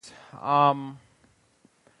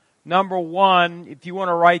Number one, if you want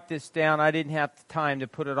to write this down, I didn't have the time to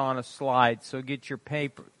put it on a slide, so get your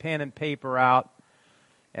pen and paper out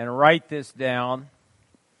and write this down.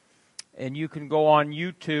 And you can go on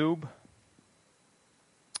YouTube,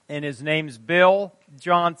 and his name's Bill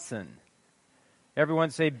Johnson.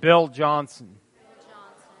 Everyone say Bill Johnson. Bill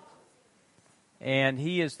Johnson. And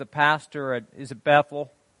he is the pastor at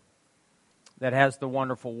Bethel that has the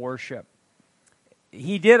wonderful worship.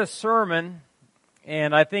 He did a sermon,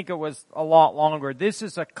 and I think it was a lot longer. This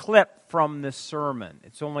is a clip from this sermon.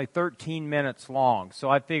 It's only 13 minutes long, so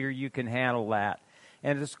I figure you can handle that.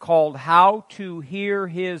 And it's called How to Hear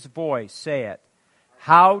His Voice. Say it.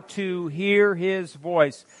 How to Hear His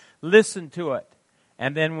Voice. Listen to it.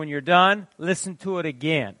 And then when you're done, listen to it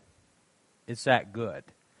again. It's that good.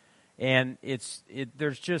 And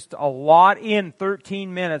there's just a lot in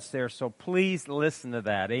 13 minutes there, so please listen to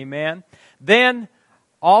that. Amen? Then,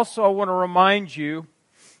 also I want to remind you,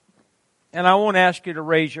 and I won't ask you to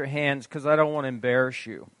raise your hands because I don't want to embarrass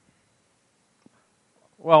you.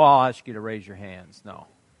 Well, I'll ask you to raise your hands. No.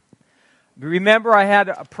 Remember, I had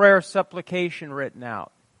a prayer of supplication written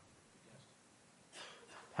out.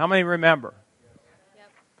 How many remember?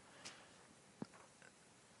 Yep.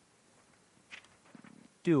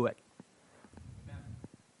 Do it.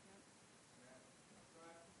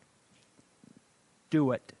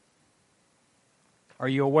 Do it. Are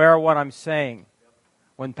you aware of what I'm saying?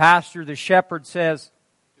 When Pastor the Shepherd says,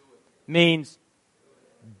 means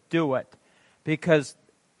do it. Because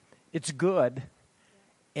it's good.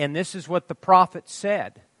 And this is what the prophet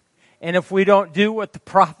said. And if we don't do what the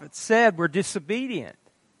prophet said, we're disobedient.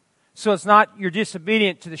 So it's not you're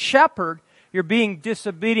disobedient to the shepherd, you're being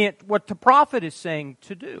disobedient what the prophet is saying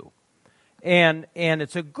to do. And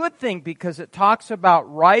it's a good thing because it talks about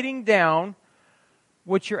writing down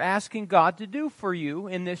what you're asking God to do for you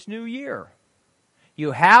in this new year.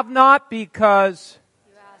 You have not because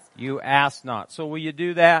you ask not. So will you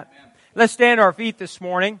do that? Amen. Let's stand to our feet this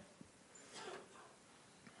morning.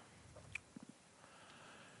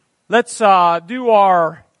 Let's do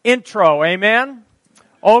our intro. Amen.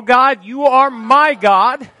 Oh God, you are my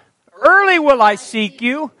God. Early will I seek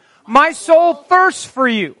you. My soul thirsts for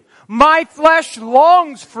you. My flesh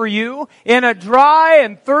longs for you in a dry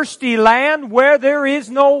and thirsty land where there is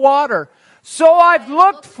no water. So I've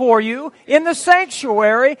looked for you in the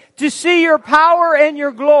sanctuary to see your power and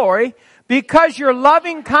your glory. Because your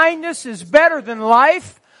loving kindness is better than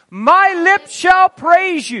life, my lips shall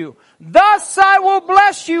praise you. Thus I will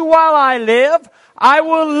bless you while I live. I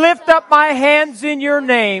will lift up my hands in your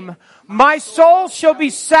name. My soul shall be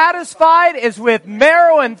satisfied as with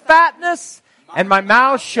marrow and fatness, and my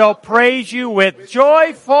mouth shall praise you with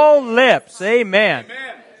joyful lips. Amen.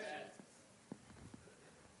 Amen.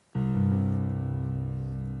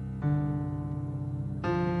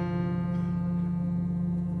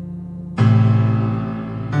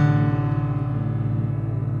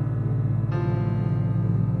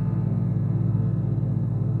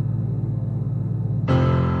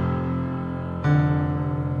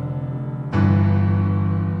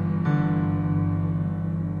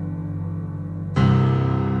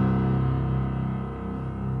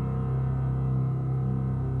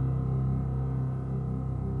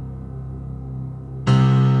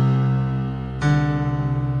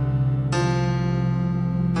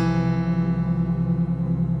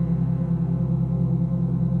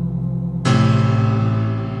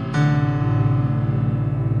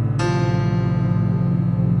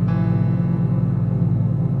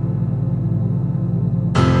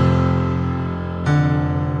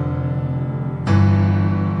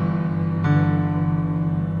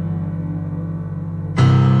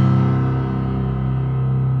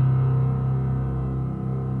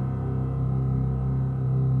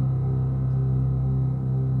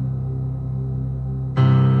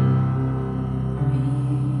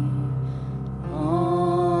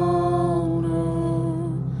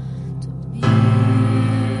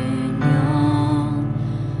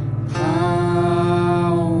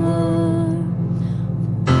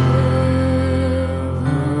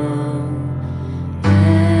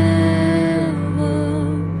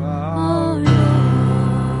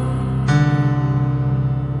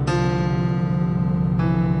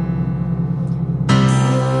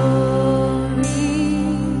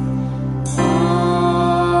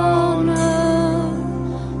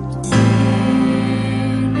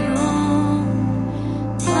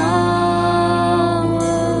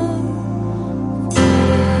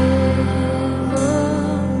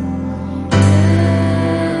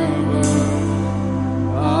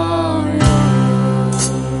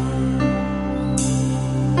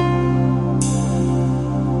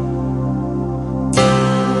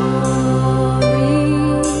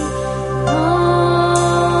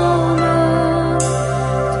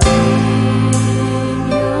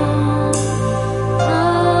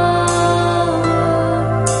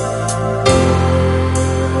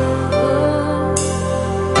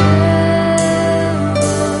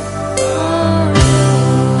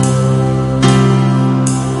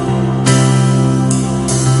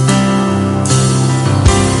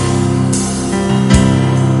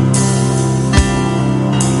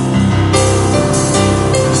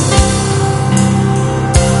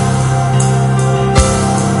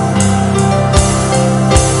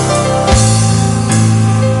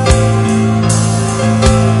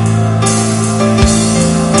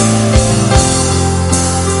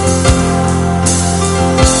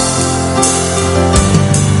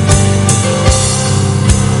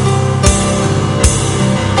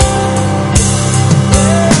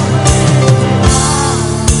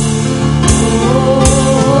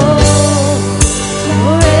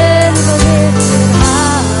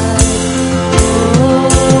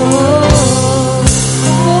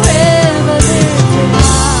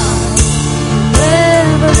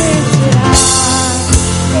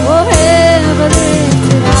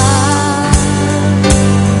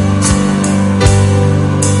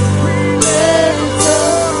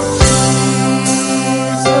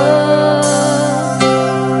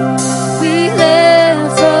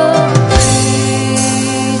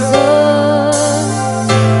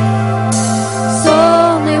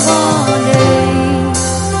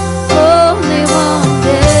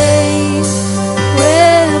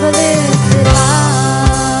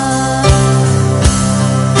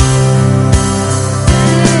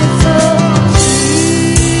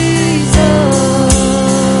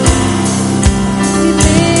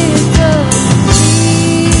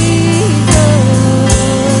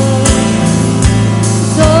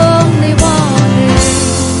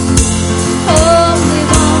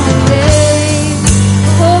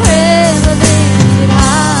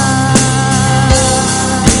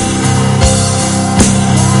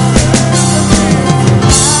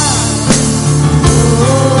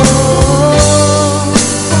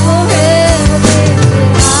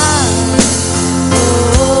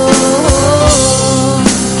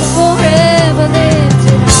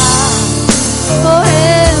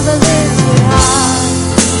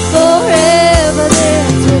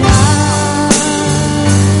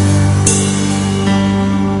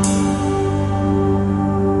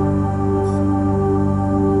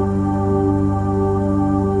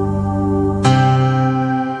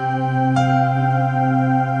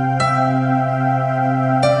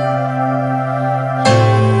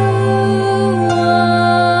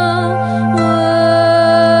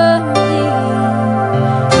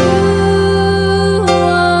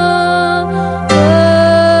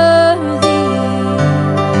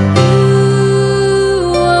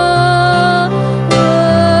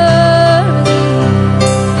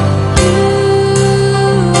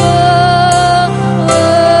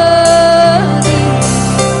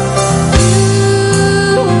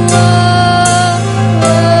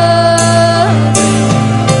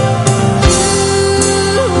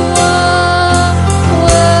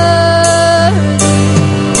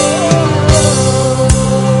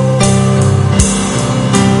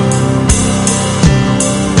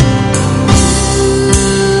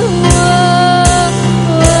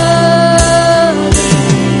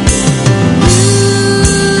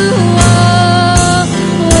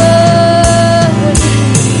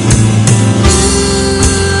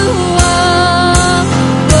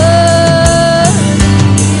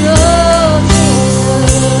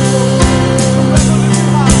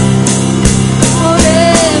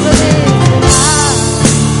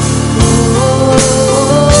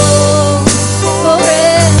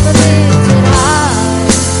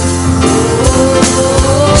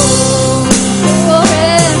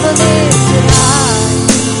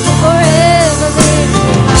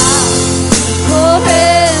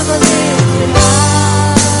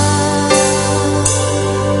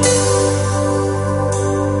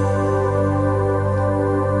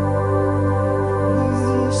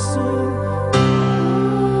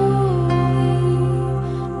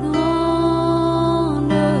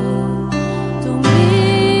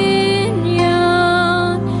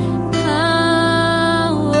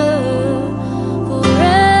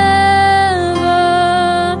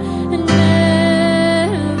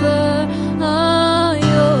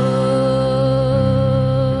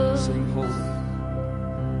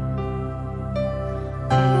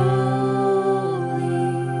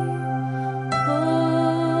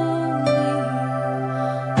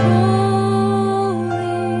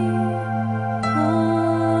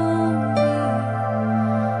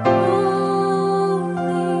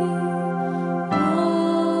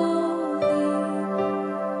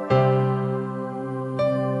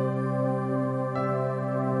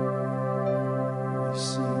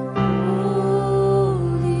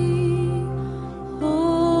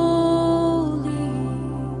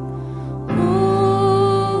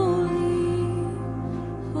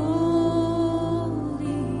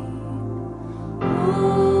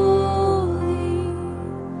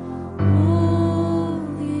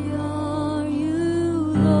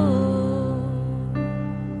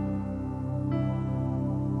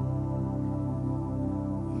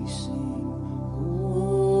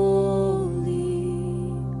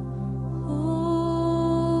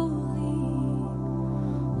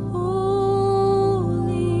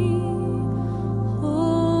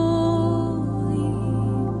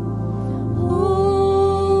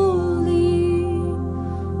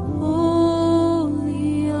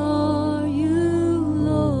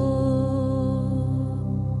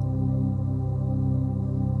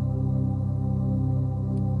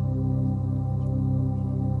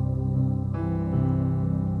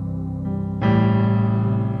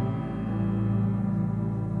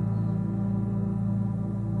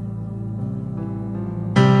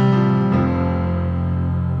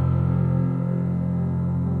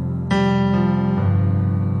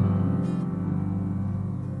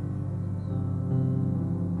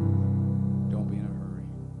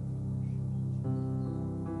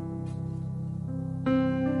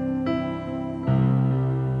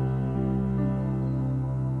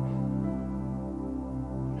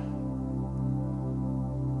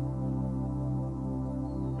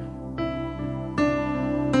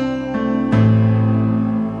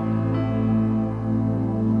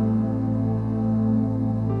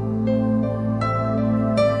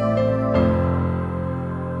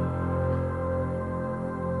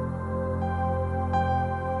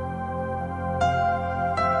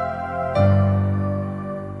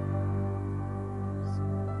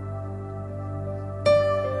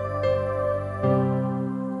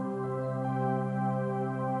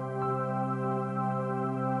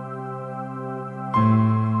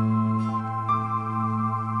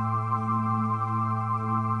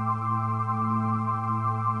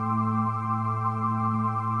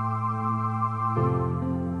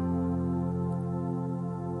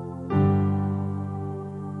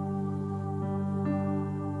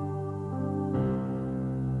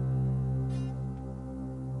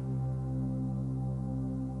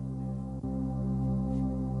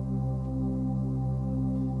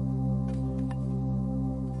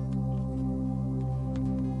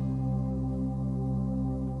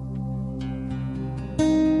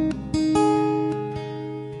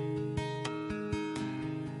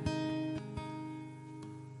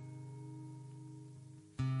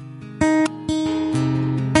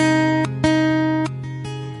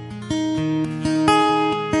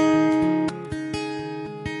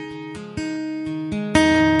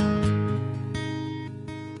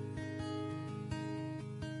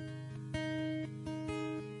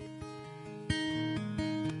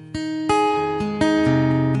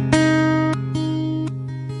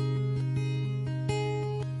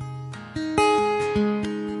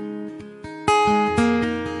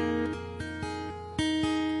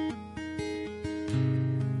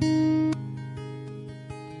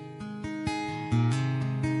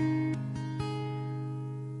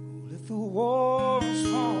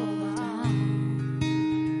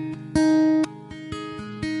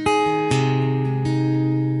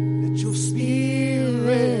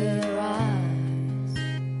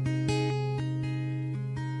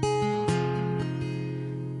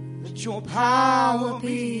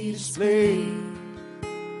 be displayed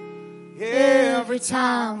every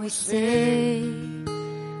time we say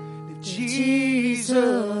that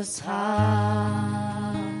Jesus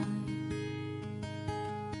high.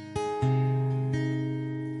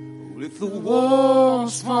 If the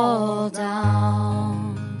walls fall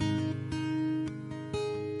down,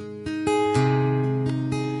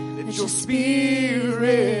 let your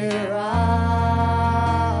spirit rise,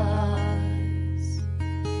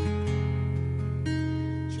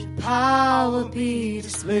 let your power be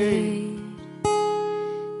displayed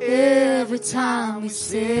every time we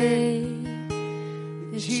say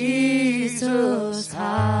that Jesus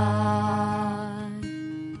high.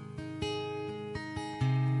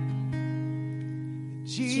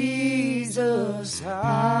 Jesus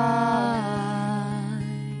high.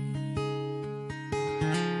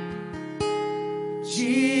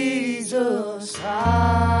 Jesus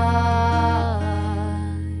high.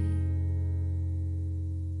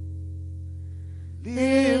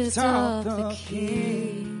 Lift up the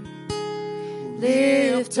King.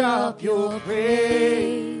 Lift up your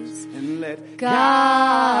praise and let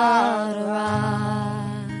God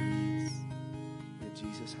arise. Lift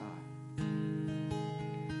Jesus high.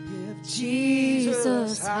 Lift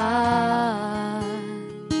Jesus high.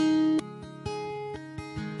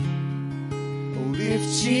 Oh, lift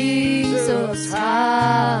Jesus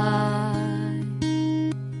high.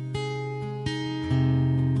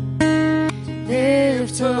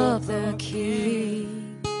 Lift up the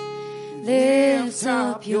King. Lift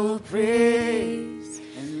up your praise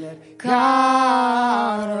and let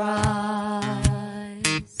God arise.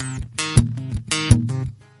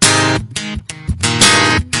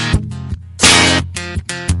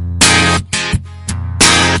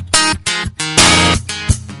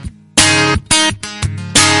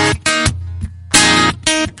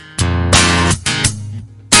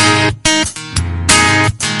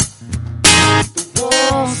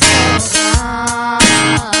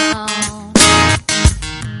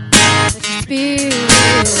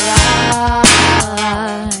 Spirit rise.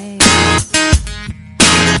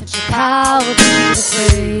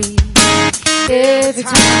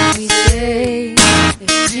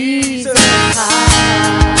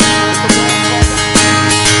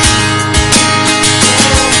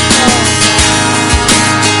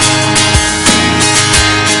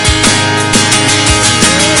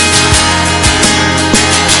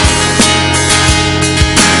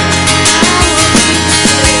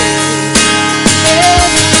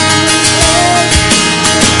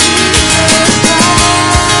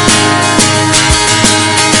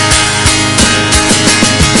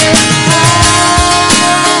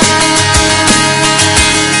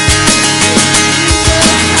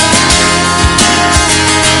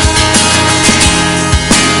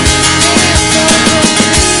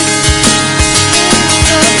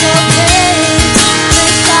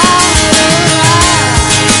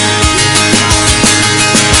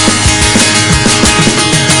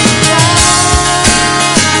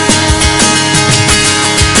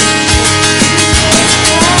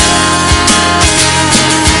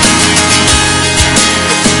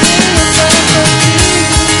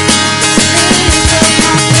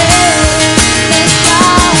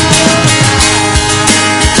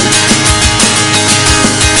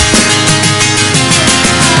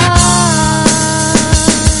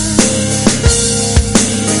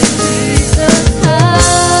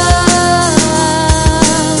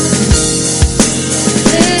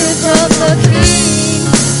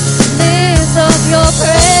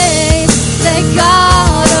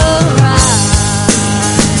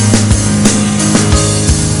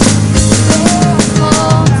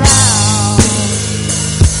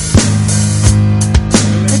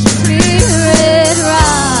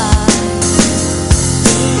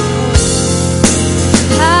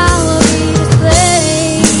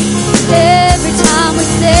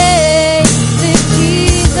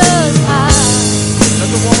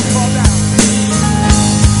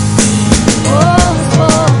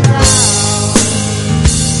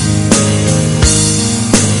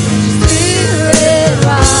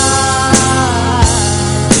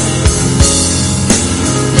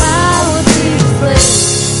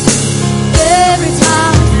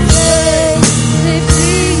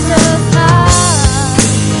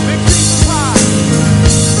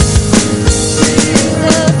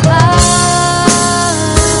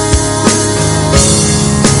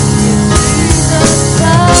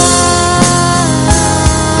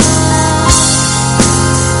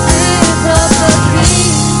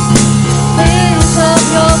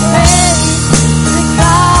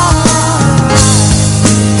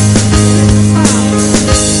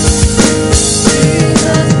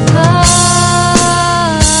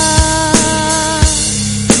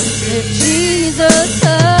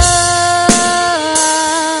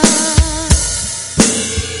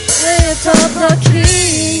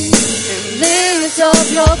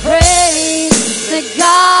 up your praise to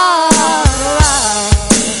God arise.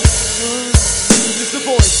 Just the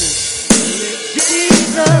voices.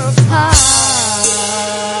 Jesus high.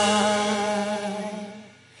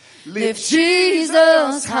 Lift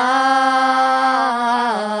Jesus high.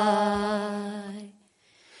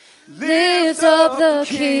 Lift up the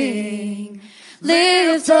King.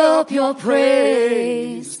 Lift up your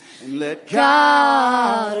praise. And let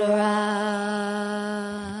God arise.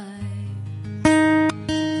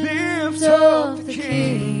 lift Lift up up the the King.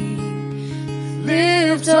 King.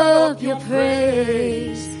 Lift up your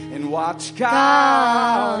praise. And watch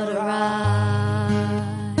God God arise.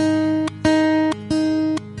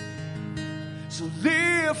 So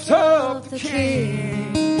lift up the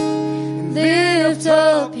King. Lift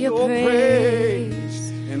up your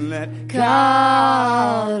praise. And let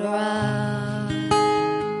God arise.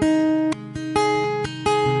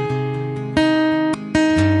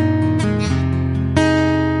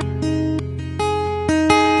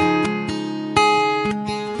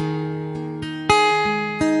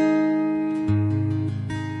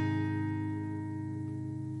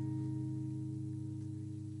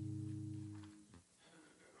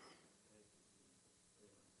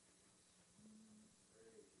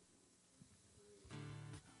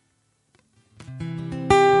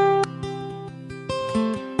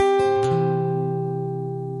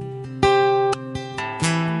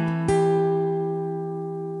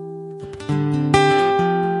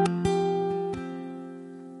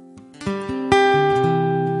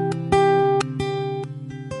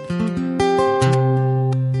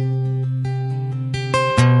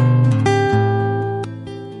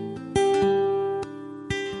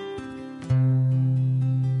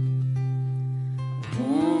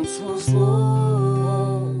 Once was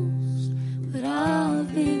lost, but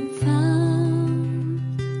I've been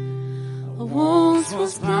found. I once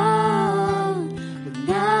was blind, but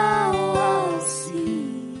now I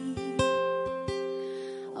see.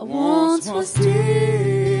 I once was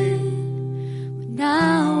dead, but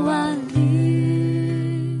now I live.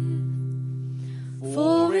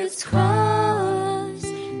 For it's Christ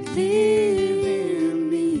live in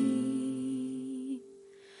me.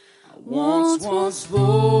 Once was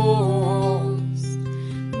lost,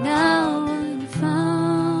 now I'm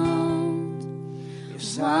found.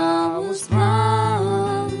 Yes, I was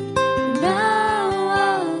blind, now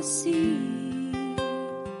I see.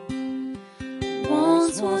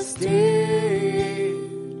 Once was dead,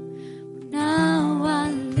 but now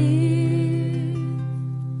I live.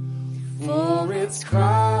 For it's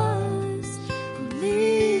Christ who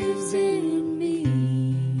lives in me.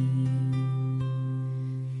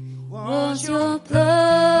 Was your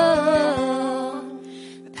blood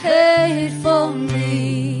that paid for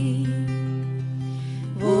me?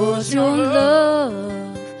 Was your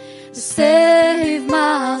love that saved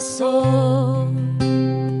my soul?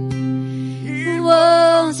 It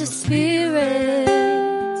was your spirit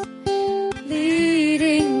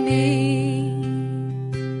leading me.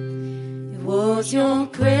 It was your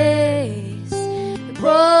grace that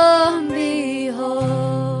brought me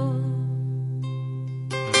home.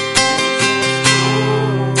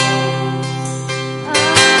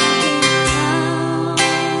 I've been found.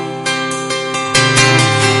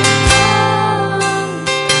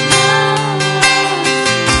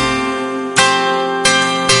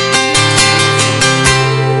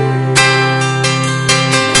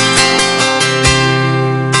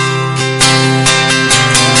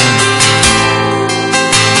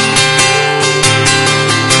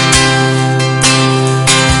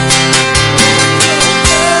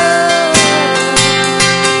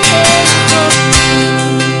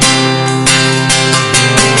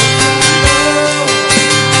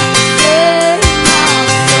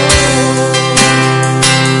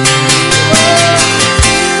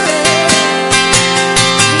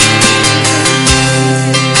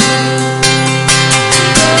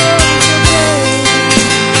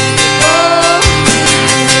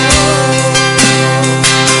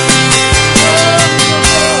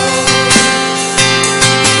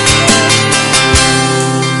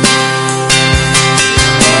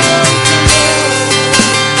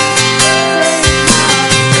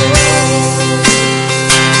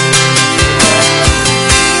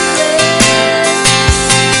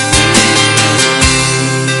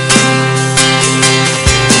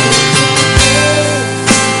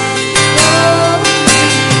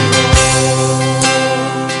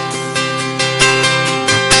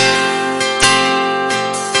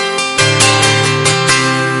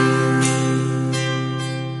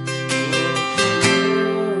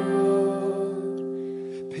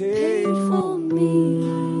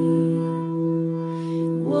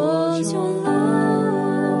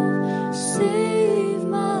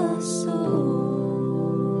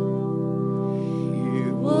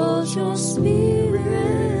 was your spirit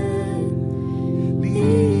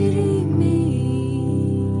leading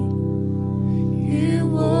me. It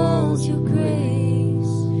was your grace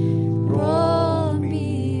brought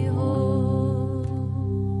me home.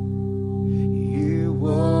 It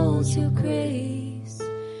was your grace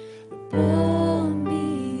that brought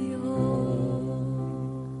me home.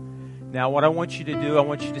 Now, what I want you to do, I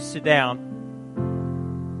want you to sit down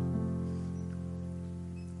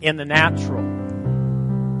in the natural,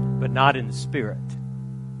 but not in the spirit.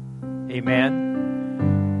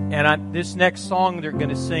 Amen. And this next song they're going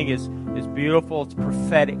to sing is beautiful. It's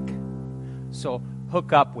prophetic. So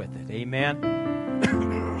hook up with it. Amen.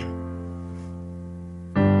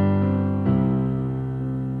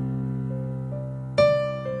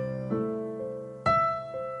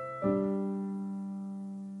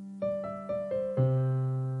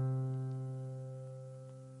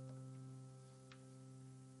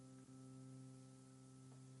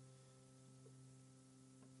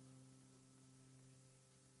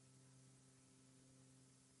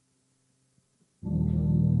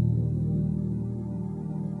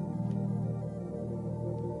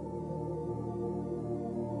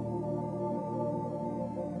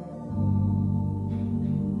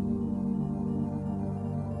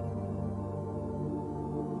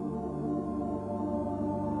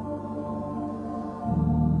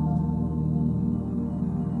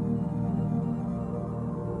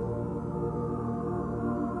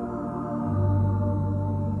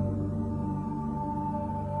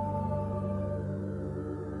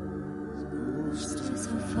 Stars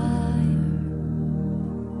of fire,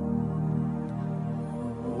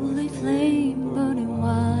 holy flame burning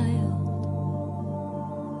wild,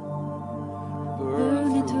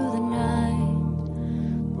 burning through the night,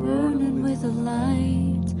 burning with the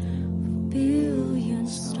light of a billion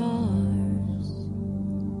stars.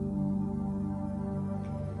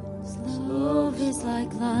 This love is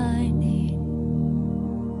like lightning,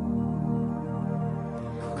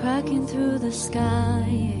 cracking through the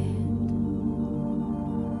sky.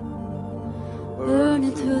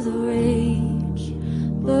 Burning through the rage,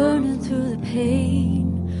 burning through the pain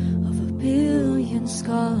of a billion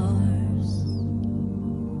scars.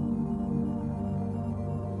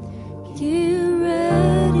 Get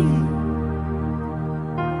ready,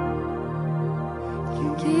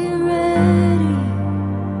 get ready,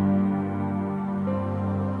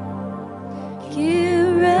 get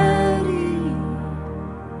ready,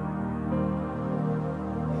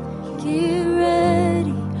 get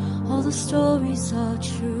ready. All the stories are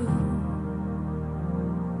true.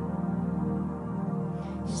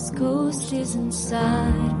 His ghost is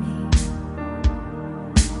inside me.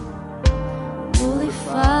 Holy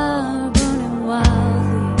fire burning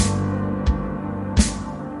wildly,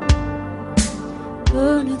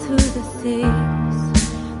 burning through the things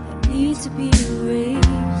that need to be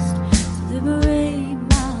erased to liberate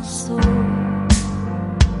my soul.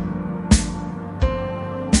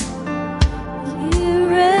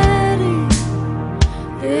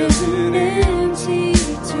 There's an empty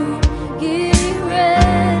tomb. Get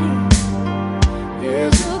ready.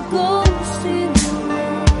 There's a ghost in the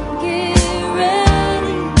room. Get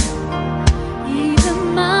ready. Even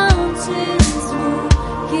mountains move.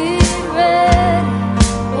 Get ready.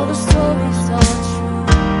 All the stories are true.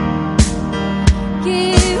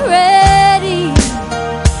 Get ready.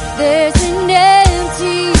 There's an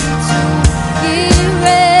empty tomb. Get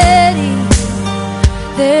ready.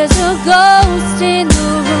 There's a ghost in the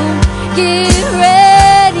room. Get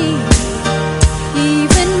ready.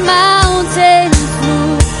 Even mountains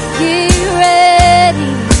move. Get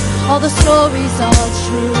ready. All the stories are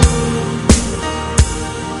true.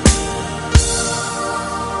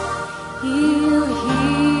 He'll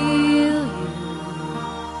heal you.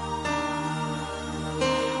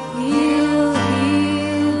 He'll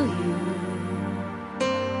heal you.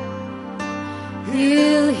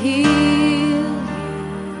 He'll heal you.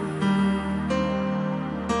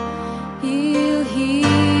 He'll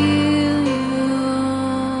heal you.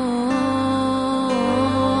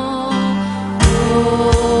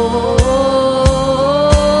 Oh,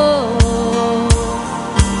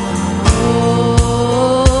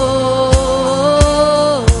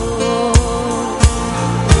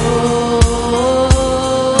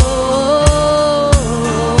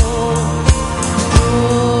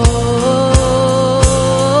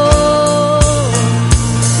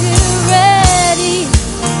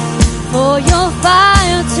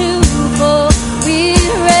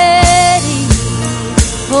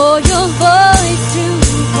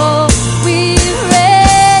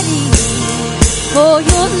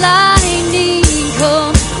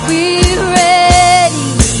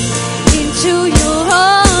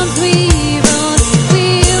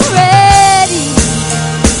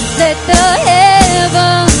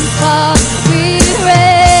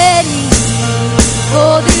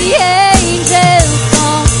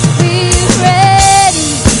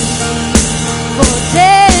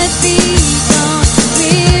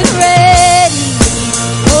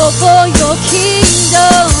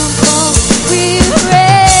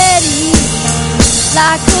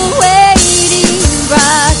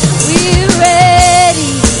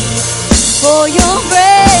 for your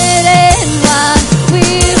bread and wine.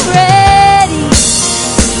 We're ready.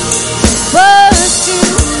 Burst to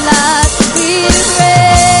life. We're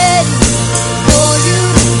ready for you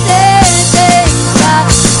to set things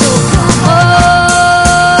right. So come on,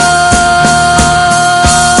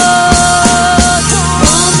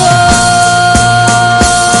 come on.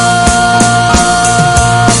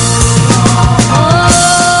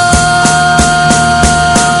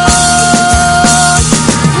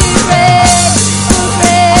 We're ready, we're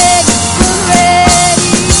ready, we're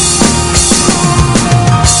ready.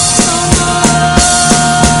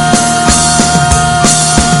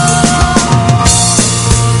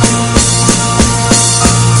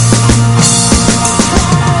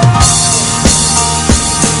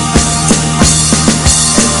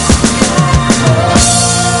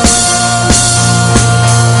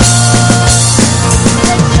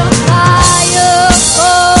 Let your fire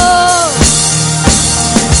fall.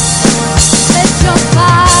 Let your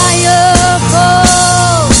fire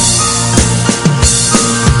fall.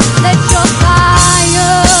 Let your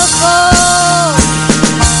fire fall.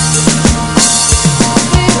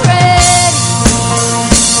 We're ready.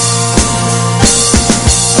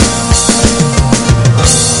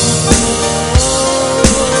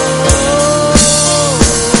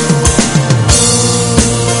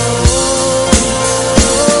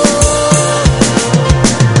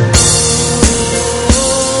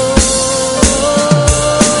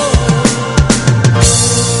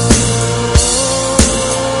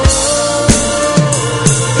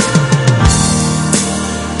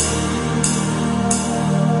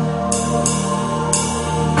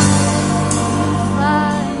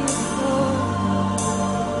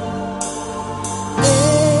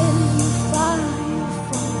 Fire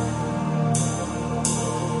fall.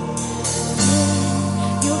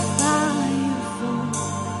 Let your fire fall.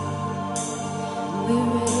 We're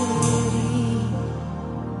ready.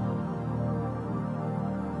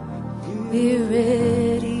 We're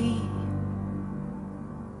ready.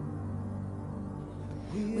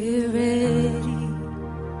 We're ready.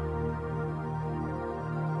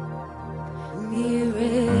 We're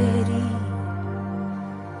ready.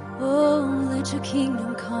 Oh, let your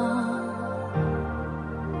kingdom come.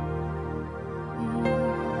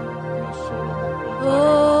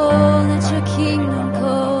 Oh, let your kingdom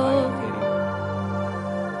come.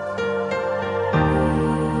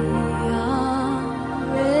 We are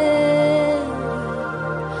ready.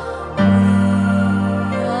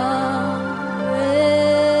 We are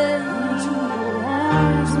ready. To your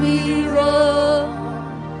arms we run.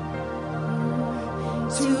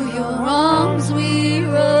 To your arms we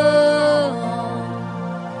run.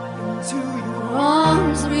 To your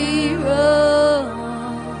Arms we run.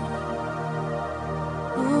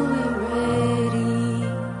 Oh, we're ready.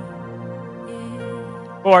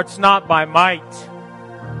 Yeah. For it's not by might,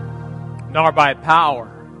 nor by power,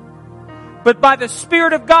 but by the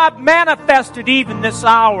Spirit of God manifested even this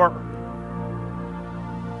hour.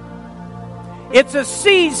 It's a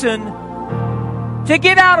season to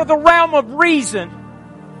get out of the realm of reason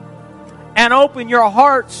and open your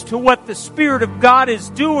hearts to what the Spirit of God is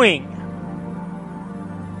doing.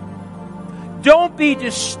 Don't be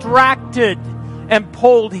distracted and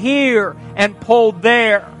pulled here and pulled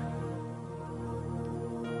there.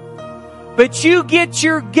 But you get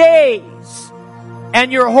your gaze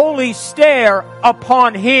and your holy stare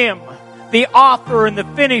upon Him, the author and the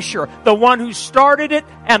finisher, the one who started it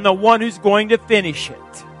and the one who's going to finish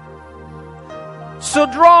it. So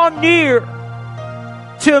draw near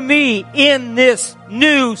to me in this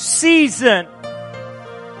new season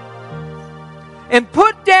and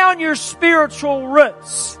put down your spiritual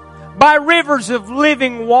roots by rivers of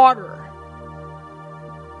living water.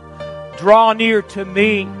 Draw near to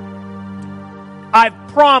me. I've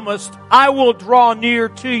promised I will draw near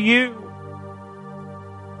to you.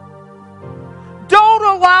 Don't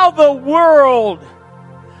allow the world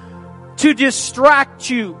to distract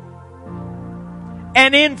you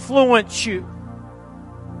and influence you.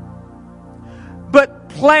 But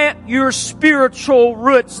plant your spiritual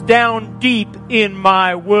roots down deep in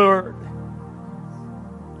my word.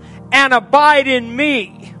 And abide in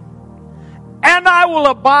me. And I will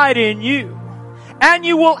abide in you. And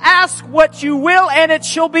you will ask what you will, and it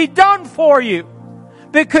shall be done for you.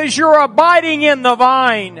 Because you're abiding in the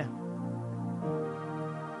vine.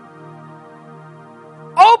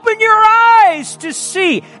 Open your eyes to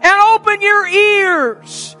see, and open your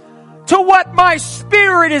ears to what my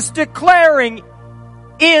Spirit is declaring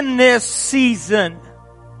in this season.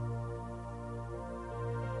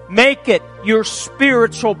 Make it your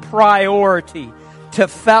spiritual priority to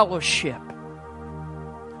fellowship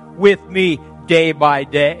with me day by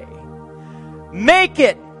day. Make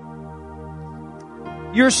it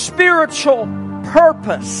your spiritual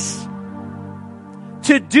purpose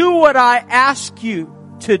to do what I ask you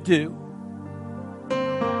to do.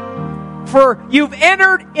 For you've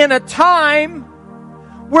entered in a time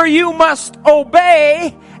where you must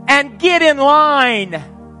obey and get in line.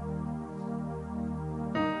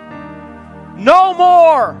 No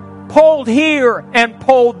more pulled here and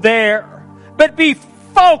pulled there, but be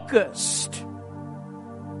focused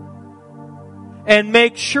and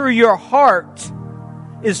make sure your heart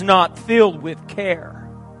is not filled with care.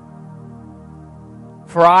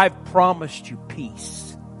 For I've promised you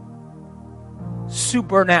peace,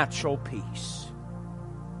 supernatural peace.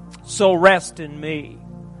 So rest in me,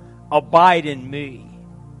 abide in me,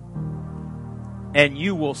 and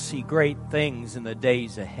you will see great things in the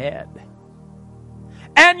days ahead.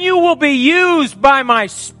 And you will be used by my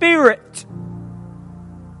Spirit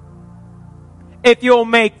if you'll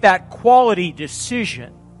make that quality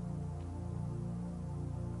decision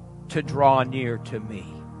to draw near to me.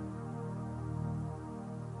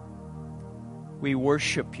 We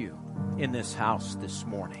worship you in this house this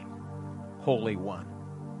morning, Holy One.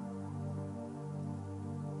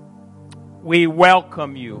 We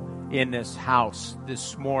welcome you in this house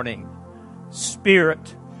this morning,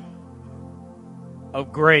 Spirit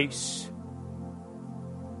of grace.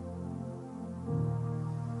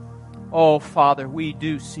 Oh, Father, we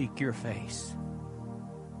do seek your face.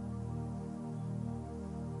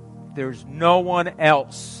 There's no one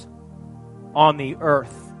else on the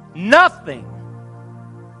earth, nothing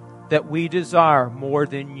that we desire more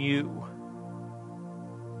than you.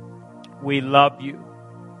 We love you.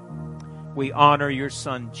 We honor your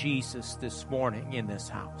Son Jesus this morning in this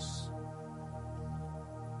house.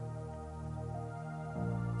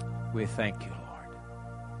 We thank you, Lord.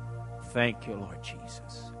 Thank you, Lord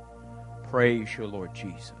Jesus. Praise you, Lord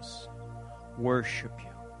Jesus. Worship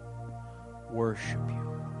you. Worship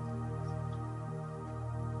you.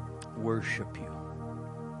 Worship you.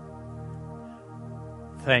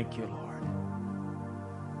 Thank you, Lord.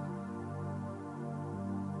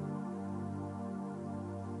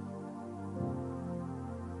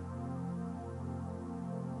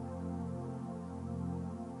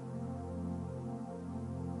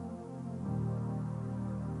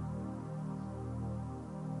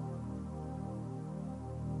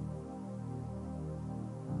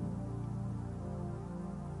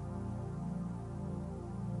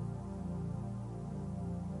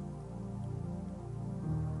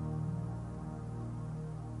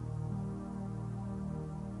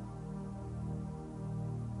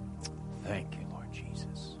 Thank you, Lord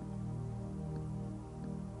Jesus.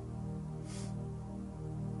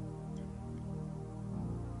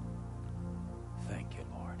 Thank you,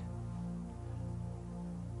 Lord.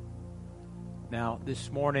 Now, this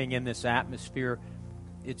morning in this atmosphere,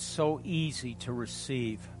 it's so easy to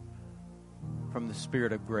receive from the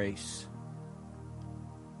Spirit of grace.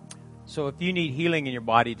 So if you need healing in your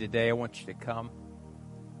body today, I want you to come.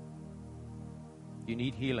 You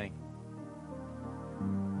need healing.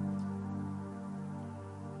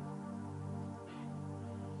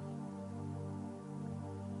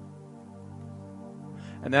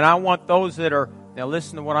 And then I want those that are, now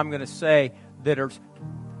listen to what I'm going to say, that are,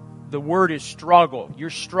 the word is struggle.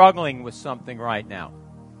 You're struggling with something right now.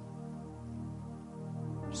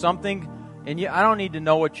 Something, and I don't need to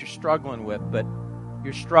know what you're struggling with, but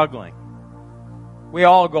you're struggling. We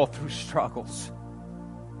all go through struggles.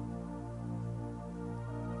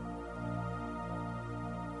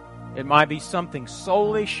 It might be something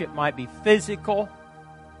soulish, it might be physical.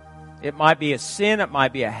 It might be a sin, it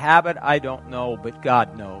might be a habit, I don't know, but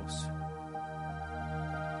God knows.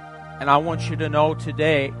 And I want you to know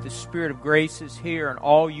today, the Spirit of grace is here, and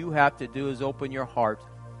all you have to do is open your heart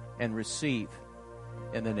and receive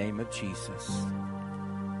in the name of Jesus.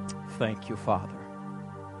 Thank you, Father.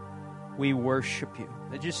 We worship you.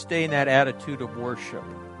 Now just stay in that attitude of worship.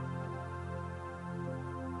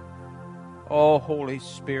 Oh, Holy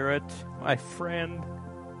Spirit, my friend.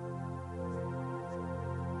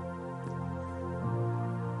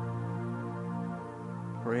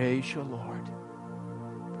 Praise you, Lord.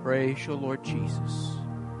 Praise you, Lord Jesus.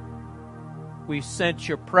 We sense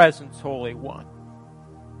your presence, Holy One.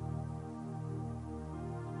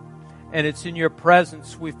 And it's in your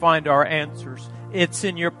presence we find our answers. It's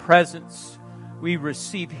in your presence we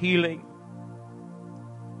receive healing.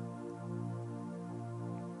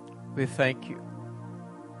 We thank you.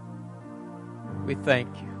 We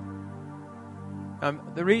thank you.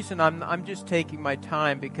 The reason I'm just taking my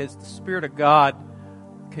time because the Spirit of God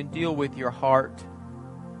can deal with your heart.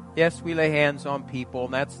 Yes, we lay hands on people,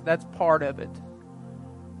 and that's part of it.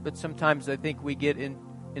 But sometimes I think we get in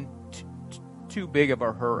too big of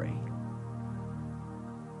a hurry.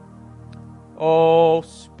 Oh,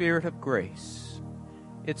 Spirit of grace,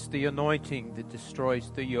 it's the anointing that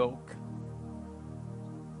destroys the yoke.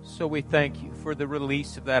 So we thank you for the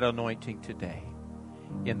release of that anointing today.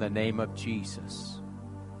 In the name of Jesus.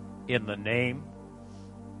 In the name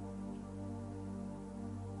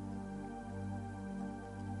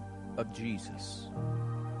of Jesus.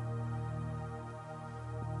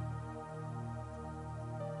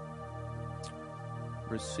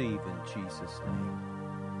 Receive in Jesus' name.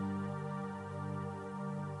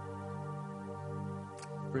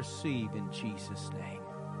 Receive in Jesus' name.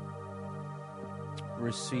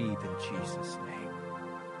 Receive in Jesus' name.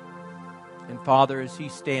 And Father, as he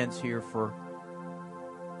stands here for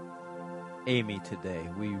Amy today,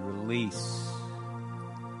 we release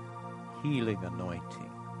healing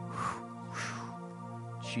anointing.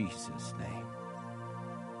 Jesus' name.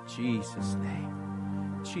 Jesus'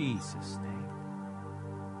 name. Jesus' name.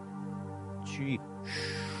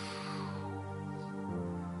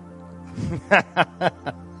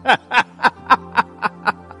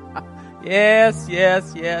 Yes,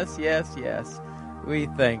 yes, yes, yes, yes. We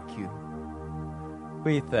thank you.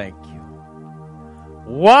 We thank you.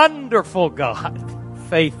 Wonderful God,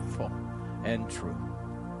 faithful and true.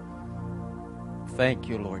 Thank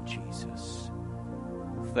you, Lord Jesus.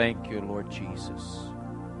 Thank you, Lord Jesus.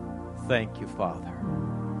 Thank you, Father.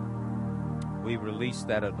 We release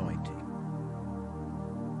that anointing.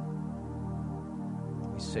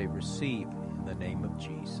 We say, receive in the name of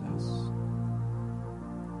Jesus.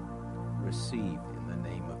 Receive in the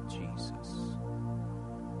name of Jesus.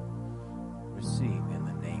 Receive in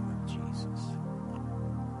the name of Jesus.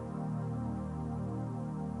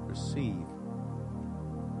 Receive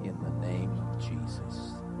in the name of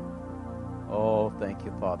Jesus. Oh, thank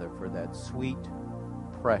you, Father, for that sweet,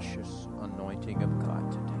 precious anointing of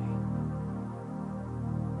God today.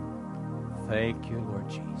 Thank you, Lord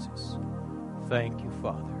Jesus. Thank you,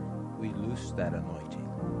 Father. We loose that anointing.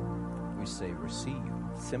 We say, receive.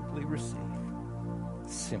 Simply receive.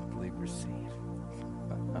 Simply receive.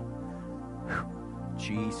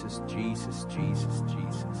 Jesus, Jesus, Jesus,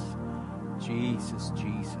 Jesus. Jesus,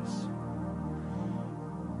 Jesus.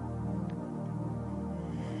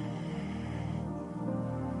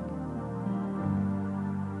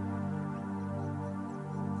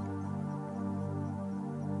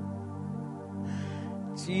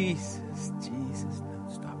 Jesus, Jesus. No,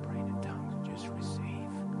 stop praying in tongues. Just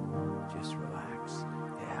receive. Just relax.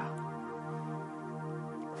 Yeah.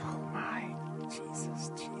 Oh my.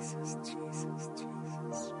 Jesus, Jesus, Jesus,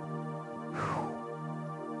 Jesus.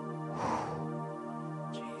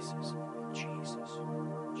 Jesus, Jesus,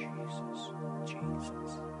 Jesus,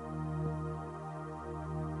 Jesus.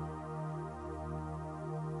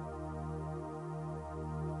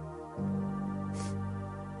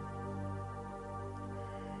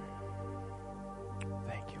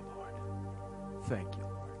 Thank you, Lord. Thank you,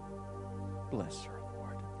 Lord. Bless her,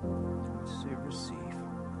 Lord. Say, receive.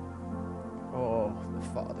 Oh, the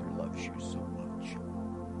Father loves you so much.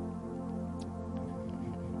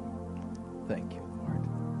 Thank you, Lord.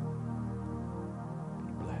 Be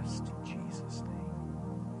blessed in Jesus' name.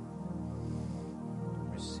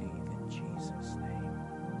 Receive in Jesus' name.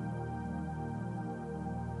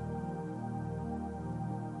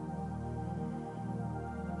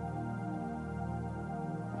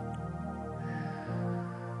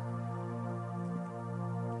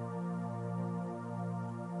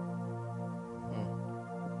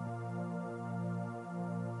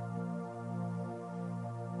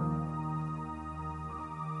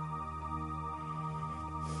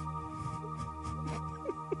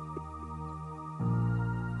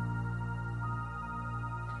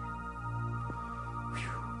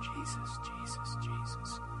 Jesus, Jesus,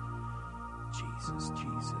 Jesus. Jesus,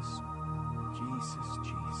 Jesus. Jesus,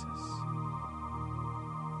 Jesus.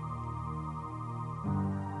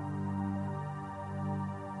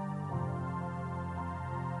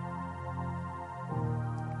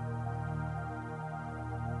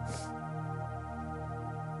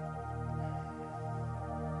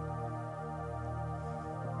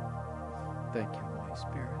 Thank you, Holy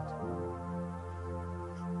Spirit.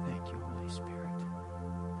 Thank you, Holy Spirit.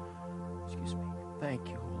 Excuse me. Thank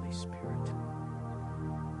you, Holy Spirit.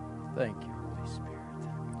 Thank you, Holy Spirit.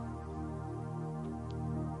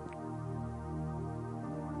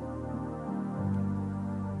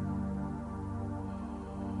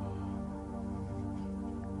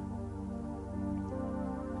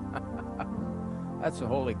 That's the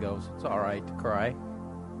Holy Ghost. It's all right to cry.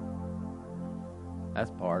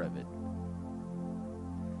 That's part of it.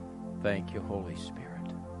 Thank you, Holy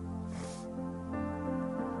Spirit.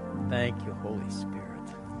 Thank you, Holy Spirit.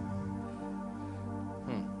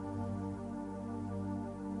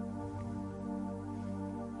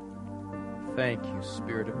 Thank you,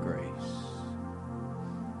 Spirit of grace.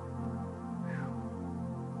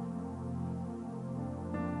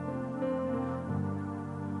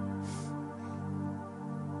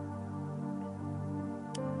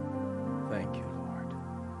 Thank you, Lord.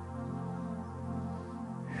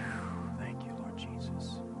 Thank you, Lord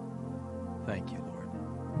Jesus. Thank you, Lord.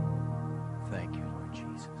 Thank you, Lord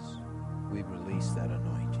Jesus. We release that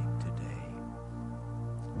anointing today.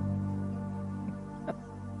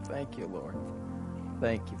 Thank you, Lord.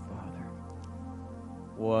 Thank you, Father.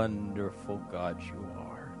 Wonderful God you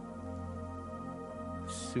are.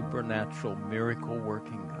 Supernatural,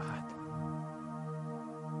 miracle-working God.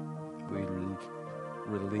 We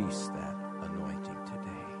release that anointing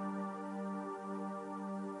today.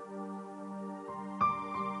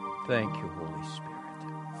 Thank you, Holy Spirit.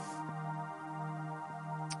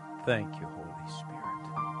 Thank you, Holy Spirit.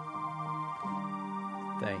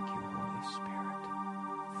 Thank you, Holy Spirit.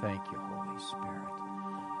 Thank you, Holy Spirit.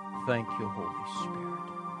 Thank you, Holy Spirit.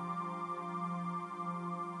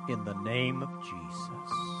 In the name of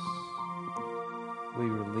Jesus, we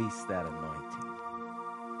release that anointing.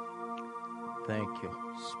 Thank you,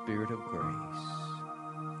 Spirit of grace.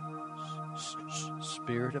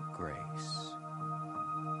 Spirit of grace.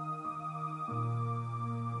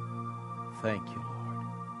 Thank you, Lord.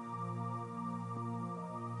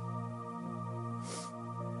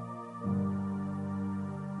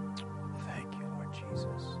 Thank you, Lord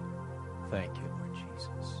Jesus. Thank you, Lord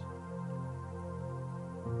Jesus.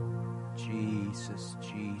 Jesus,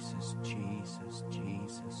 Jesus, Jesus,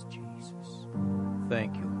 Jesus, Jesus.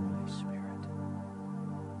 Thank you, Holy Spirit.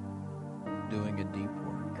 Doing a deep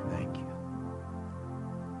work. Thank you.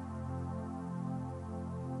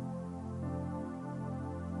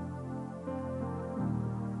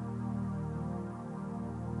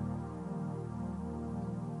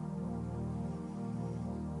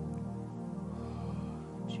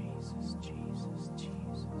 Jesus, Jesus,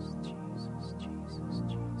 Jesus, Jesus, Jesus,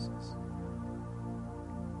 Jesus.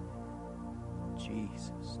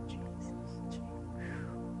 Jesus, Jesus, Jesus,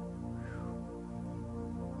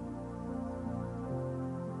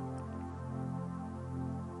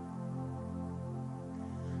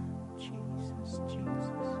 Jesus, Jesus,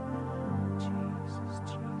 Jesus,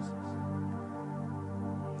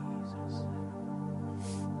 Jesus.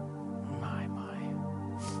 My.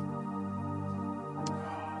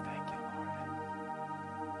 Oh, thank you, Lord.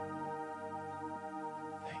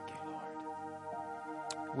 Thank you,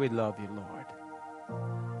 Lord. We love you, Lord.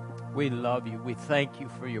 We love you. We thank you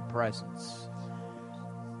for your presence.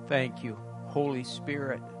 Thank you, Holy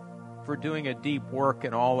Spirit, for doing a deep work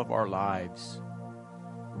in all of our lives.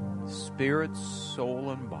 Spirit,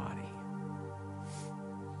 soul, and body.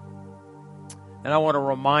 And I want to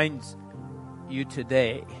remind you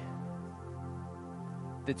today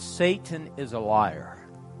that Satan is a liar.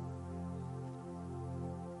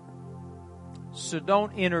 So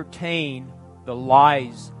don't entertain the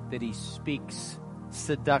lies that he speaks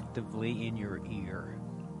seductively in your ear,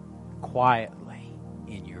 quietly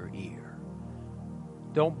in your ear.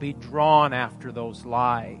 Don't be drawn after those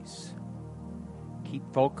lies.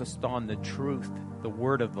 Keep focused on the truth, the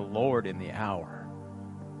word of the Lord in the hour.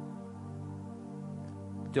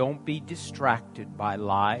 Don't be distracted by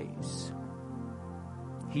lies.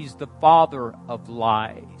 He's the father of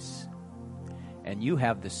lies. And you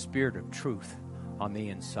have the spirit of truth on the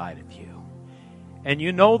inside of you. And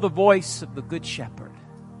you know the voice of the good shepherd.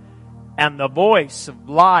 And the voice of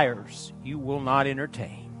liars you will not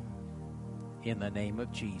entertain. In the name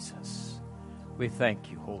of Jesus, we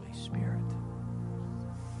thank you, Holy Spirit.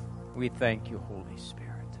 We thank you, Holy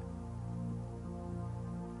Spirit.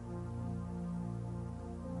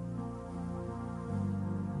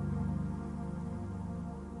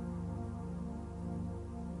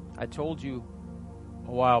 I told you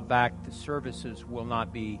a while back the services will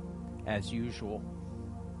not be as usual.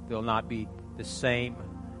 They'll not be the same.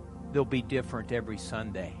 They'll be different every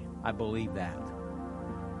Sunday. I believe that.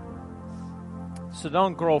 So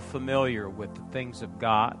don't grow familiar with the things of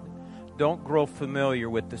God. Don't grow familiar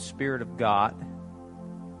with the Spirit of God.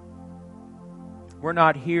 We're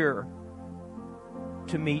not here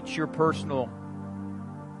to meet your personal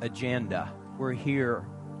agenda. We're here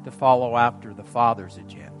to follow after the Father's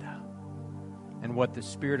agenda and what the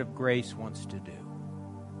Spirit of grace wants to do.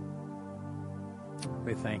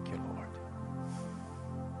 We thank you, Lord.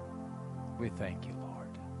 We thank you,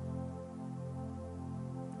 Lord.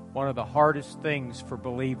 One of the hardest things for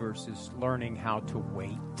believers is learning how to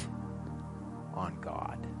wait on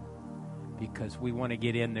God. because we want to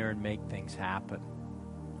get in there and make things happen.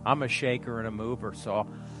 I'm a shaker and a mover, so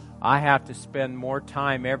I have to spend more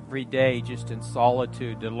time every day just in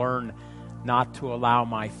solitude to learn not to allow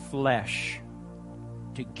my flesh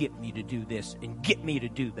to get me to do this and get me to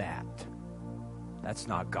do that. That's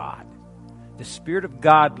not God. The Spirit of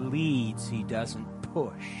God leads, He doesn't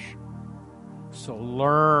push. So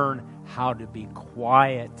learn how to be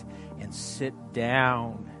quiet and sit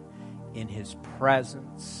down in His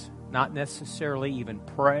presence. Not necessarily even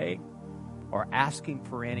pray or asking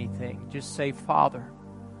for anything. Just say, Father,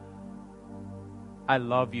 I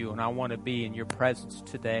love you and I want to be in your presence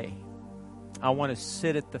today. I want to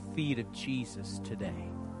sit at the feet of Jesus today.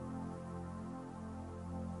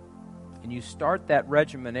 And you start that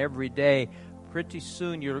regimen every day, pretty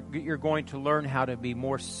soon you're going to learn how to be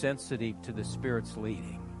more sensitive to the Spirit's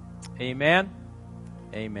leading. Amen?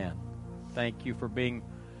 Amen. Thank you for being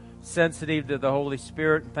sensitive to the Holy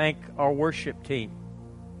Spirit. Thank our worship team.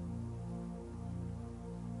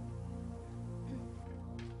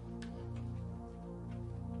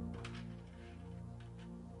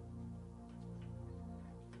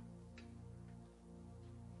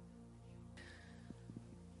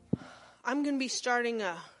 I'm going to be starting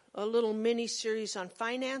a little mini-series on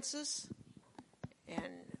finances and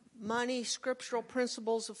money, scriptural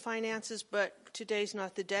principles of finances, but today's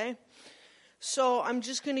not the day. So I'm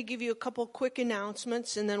just going to give you a couple quick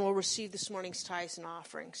announcements, and then we'll receive this morning's tithes and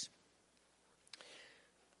offerings.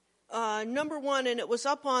 Number one, and it was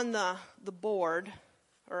up on the board,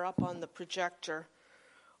 or up on the projector.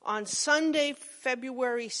 On Sunday,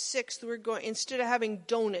 February 6th, we're going, instead of having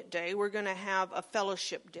donut day, we're going to have a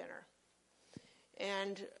fellowship dinner.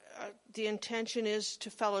 And the intention is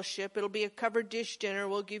to fellowship. It'll be a covered dish dinner.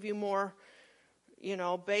 We'll give you more,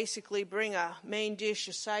 basically bring a main dish,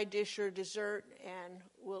 a side dish, or a dessert, and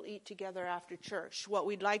we'll eat together after church. What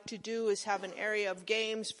we'd like to do is have an area of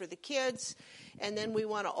games for the kids, and then we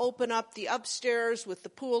want to open up the upstairs with the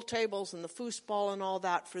pool tables and the foosball and all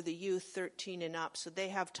that for the youth 13 and up, so they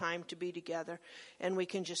have time to be together, and we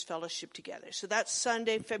can just fellowship together. So that's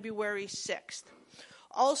Sunday, February 6th.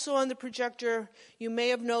 Also on the projector, you may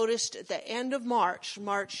have noticed at the end of March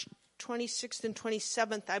 26th and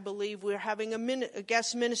 27th, I believe, we're having a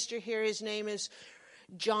guest minister here. His name is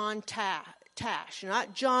John Tash.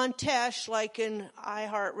 Not John Tesh like in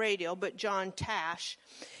iHeartRadio, but John Tash.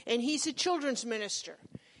 And he's a children's minister.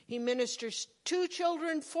 He ministers to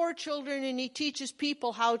children, for children, and he teaches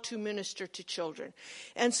people how to minister to children.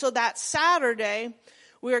 And so that Saturday,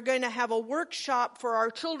 we are going to have a workshop for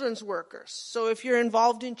our children's workers. So if you're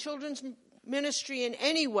involved in children's ministry in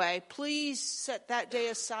any way, please set that day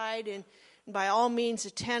aside and by all means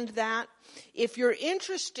attend that. If you're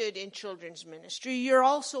interested in children's ministry, you're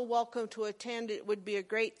also welcome to attend. It would be a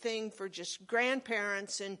great thing for just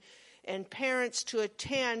grandparents and parents to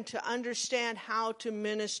attend to understand how to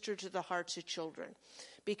minister to the hearts of children,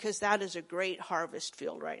 because that is a great harvest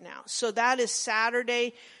field right now. So that is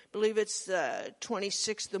Saturday. I believe it's the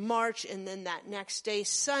 26th of March, and then that next day,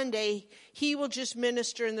 Sunday, he will just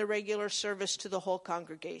minister in the regular service to the whole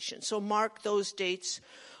congregation. So mark those dates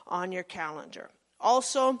on your calendar.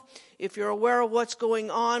 Also, if you're aware of what's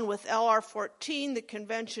going on with LR14, the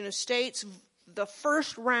Convention of States, the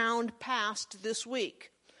first round passed this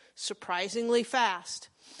week, surprisingly fast.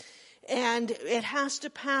 And it has to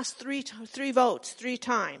pass three votes 3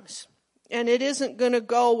 times. And it isn't going to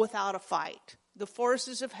go without a fight. The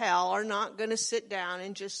forces of hell are not going to sit down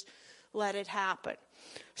and just let it happen.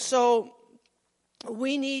 So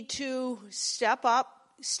we need to step up,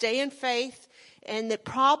 stay in faith, and that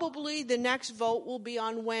probably the next vote will be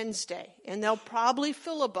on Wednesday. And they'll probably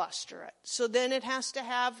filibuster it. So then it has to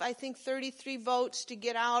have, I think, 33 votes to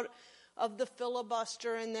get out of the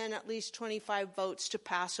filibuster, and then at least 25 votes to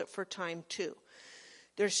pass it for time 2.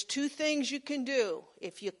 There's 2 things you can do.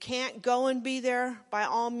 If you can't go and be there, by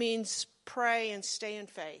all means, pray and stay in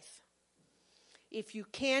faith. If you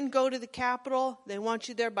can go to the Capitol, they want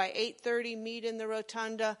you there by 8:30, meet in the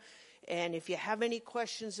rotunda. And if you have any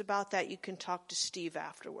questions about that, you can talk to Steve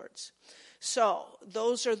afterwards. So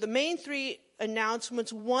those are the main 3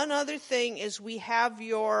 announcements. One other thing is we have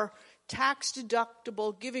your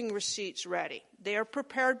tax-deductible giving receipts ready. They are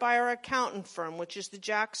prepared by our accountant firm, which is the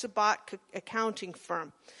Jack Sabat accounting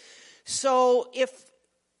firm. So if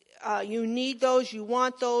you need those, you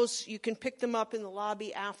want those, you can pick them up in the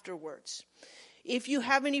lobby afterwards. If you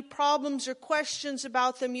have any problems or questions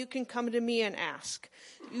about them, you can come to me and ask.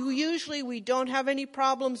 Usually we don't have any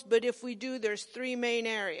problems, but if we do, there's 3 main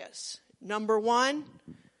areas. Number 1,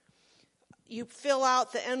 you fill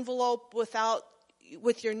out the envelope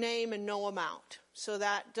with your name and no amount. So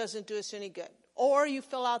that doesn't do us any good. or you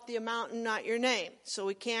fill out the amount and not your name. So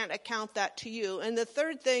we can't account that to you. And the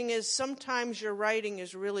third thing is sometimes your writing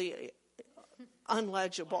is really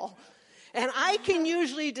unlegible. And I can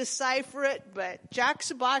usually decipher it, but Jack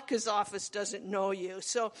Sabatka's office doesn't know you.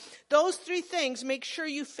 So those three things, make sure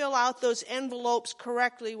you fill out those envelopes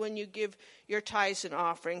correctly when you give your tithes and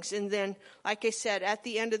offerings. And then, like I said, at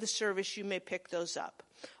the end of the service, you may pick those up.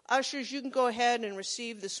 Ushers, you can go ahead and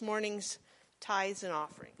receive this morning's tithes and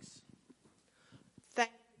offerings.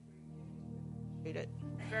 Thank you. Appreciate it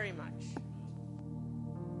very much.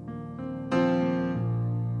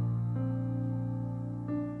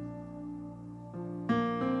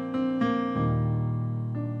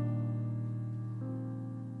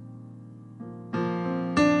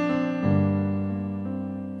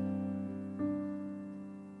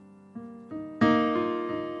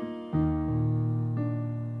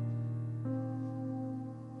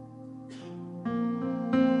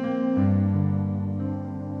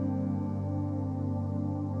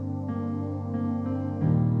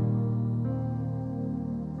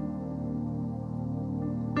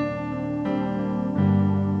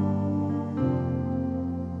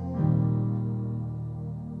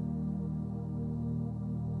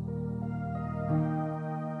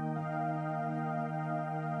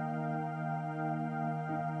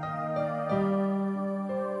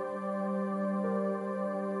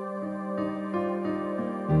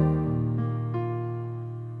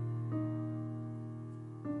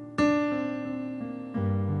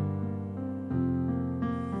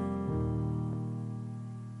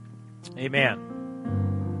 Amen.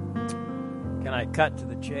 Can I cut to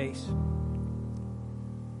the chase?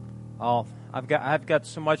 I've got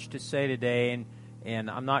so much to say today,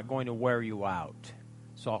 and I'm not going to wear you out.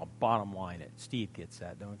 So I'll bottom line it. Steve gets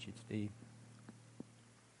that, don't you, Steve?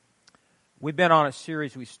 We've been on a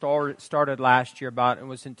series we started last year about, it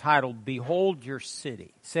was entitled, Behold Your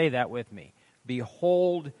City. Say that with me.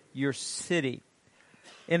 Behold your city.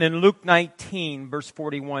 And in Luke 19, verse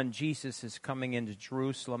 41, Jesus is coming into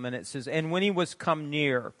Jerusalem, and it says, and when he was come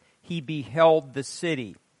near, he beheld the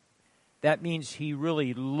city. That means he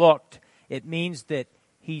really looked. It means that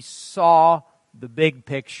he saw the big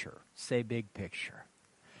picture. Say big picture.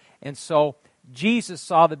 And so Jesus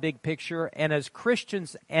saw the big picture, and as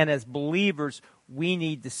Christians and as believers, we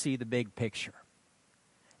need to see the big picture.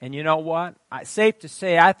 And you know what? Safe to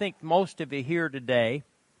say, I think most of you here today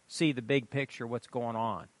see the big picture, what's going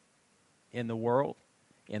on in the world,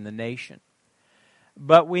 in the nation.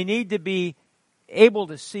 But we need to be able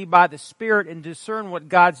to see by the Spirit and discern what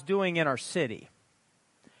God's doing in our city.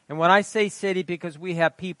 And when I say city, because we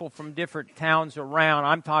have people from different towns around,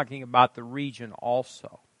 I'm talking about the region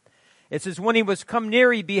also. It says, when he was come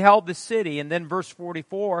near, he beheld the city. And then verse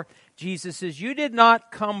 44, Jesus says, you did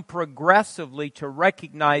not come progressively to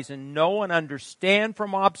recognize and know and understand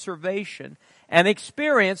from observation and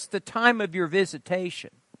experience the time of your visitation.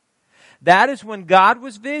 That is when God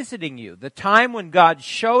was visiting you, the time when God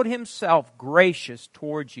showed himself gracious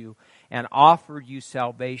towards you and offered you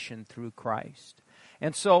salvation through Christ.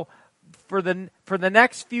 And so for the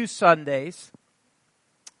next few Sundays,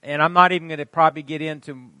 and I'm not even going to probably get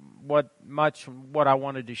into what I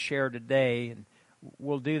wanted to share today, and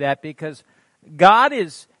we'll do that because God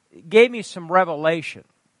gave me some revelation.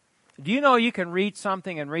 Do you know you can read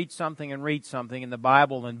something and read something and read something in the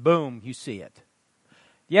Bible and boom, you see it?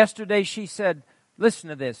 Yesterday she said, listen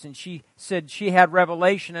to this, and she said she had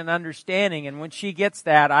revelation and understanding, and when she gets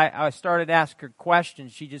that, I started to ask her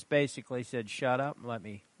questions. She just basically said, shut up and let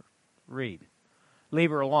me read.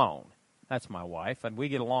 Leave her alone. That's my wife, and we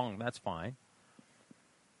get along, that's fine.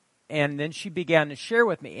 And then she began to share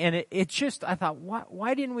with me, and it just, I thought,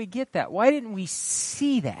 why didn't we get that? Why didn't we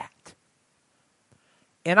see that?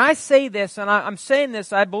 And I say this, and I'm saying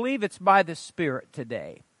this, I believe it's by the Spirit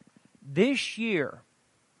today. This year,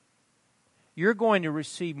 you're going to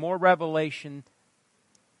receive more revelation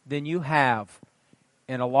than you have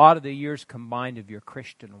in a lot of the years combined of your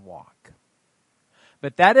Christian walk.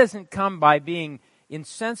 But that doesn't come by being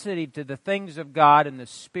insensitive to the things of God and the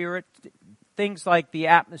Spirit, things like the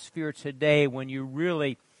atmosphere today when you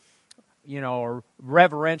really, are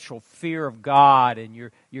reverential fear of God and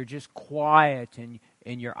you're just quiet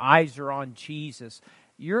and your eyes are on Jesus.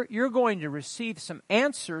 You're going to receive some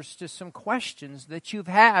answers to some questions that you've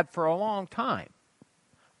had for a long time.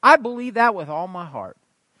 I believe that with all my heart.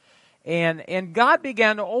 And God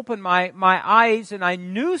began to open my eyes, and I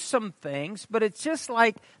knew some things, but it's just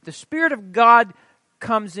like the Spirit of God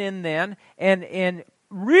comes in then and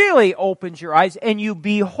really opens your eyes, and you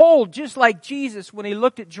behold, just like Jesus when he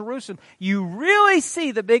looked at Jerusalem, you really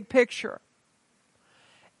see the big picture.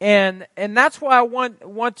 And that's why I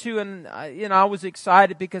want to, and I was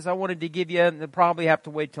excited because I wanted to give you, and they'll probably have to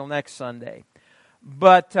wait till next Sunday.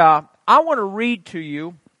 But I want to read to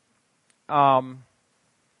you. In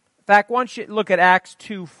fact, why don't you look at Acts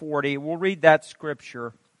 2:40? We'll read that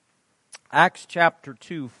scripture. Acts chapter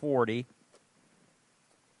 2:40.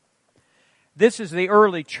 This is the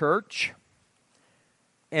early church.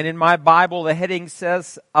 And in my Bible, the heading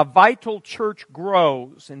says, "A vital church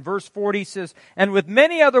grows." In verse 40 says, "And with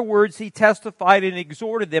many other words he testified and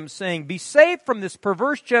exhorted them, saying, Be saved from this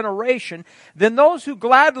perverse generation. Then those who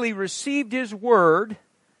gladly received his word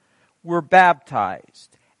were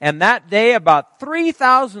baptized. And that day about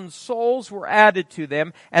 3,000 souls were added to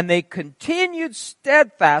them, and they continued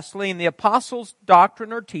steadfastly in the apostles'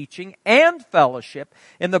 doctrine or teaching, and fellowship,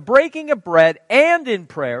 in the breaking of bread, and in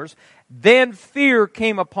prayers. Then fear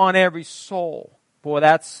came upon every soul." Boy,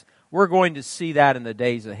 we're going to see that in the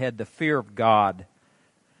days ahead, the fear of God.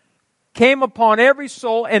 "Came upon every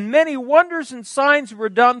soul, and many wonders and signs were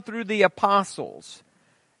done through the apostles."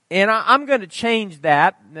 And I'm going to change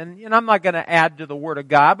that, and I'm not going to add to the Word of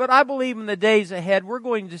God, but I believe in the days ahead we're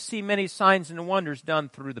going to see many signs and wonders done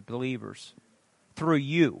through the believers. Through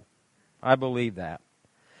you. I believe that.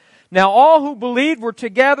 "Now all who believed were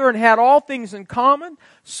together and had all things in common,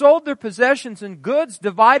 sold their possessions and goods,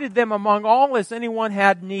 divided them among all as anyone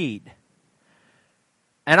had need."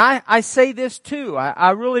 And I say this too.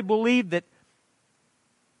 I really believe that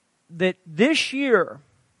this year,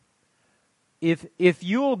 if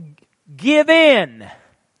you'll give in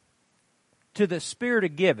to the spirit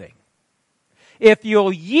of giving, if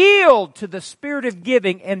you'll yield to the spirit of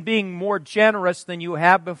giving and being more generous than you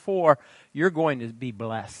have before, you're going to be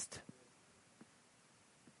blessed.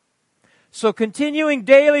 "So continuing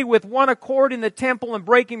daily with one accord in the temple and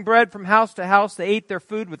breaking bread from house to house, they ate their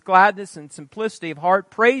food with gladness and simplicity of heart,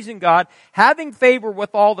 praising God, having favor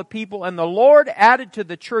with all the people. And the Lord added to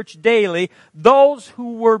the church daily those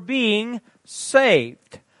who were being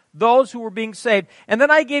saved." Those who were being saved. And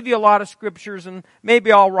then I gave you a lot of scriptures, and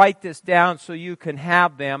maybe I'll write this down so you can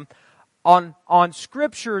have them, on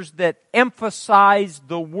scriptures that emphasize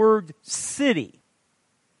the word city.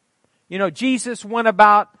 Jesus went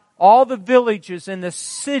about all the villages and the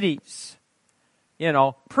cities,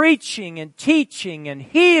 preaching and teaching and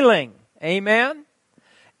healing. Amen?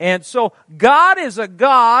 And so God is a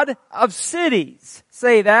God of cities.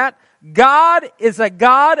 Say that. God is a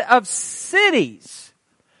God of cities.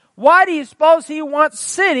 Why do you suppose He wants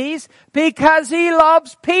cities? Because He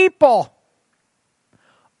loves people.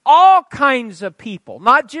 All kinds of people.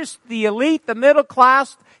 Not just the elite, the middle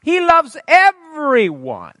class. He loves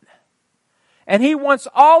everyone. And He wants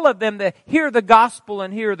all of them to hear the gospel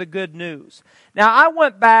and hear the good news. Now, I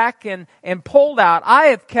went back and pulled out. I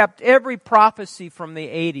have kept every prophecy from the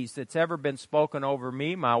 80s that's ever been spoken over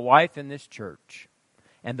me, my wife, and this church.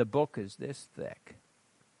 And the book is this thick.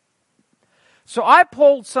 So I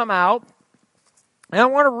pulled some out, and I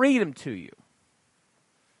want to read them to you,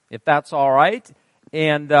 if that's all right.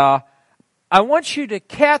 And I want you to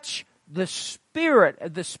catch the Spirit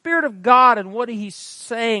of God and what He's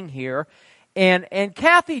saying here. And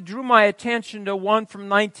Kathy drew my attention to one from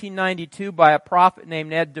 1992 by a prophet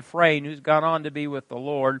named Ed Dufresne, who's gone on to be with the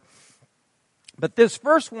Lord. But this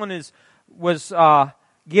first one was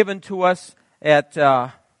given to us at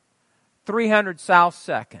 300 South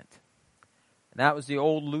 2nd. And that was the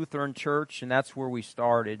old Lutheran church, and that's where we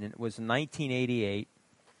started. And it was in 1988.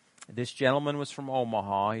 This gentleman was from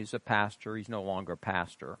Omaha. He's a pastor. He's no longer a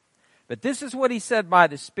pastor. But this is what he said by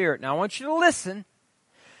the Spirit. Now I want you to listen.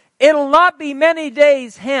 "It'll not be many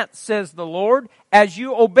days hence, says the Lord, as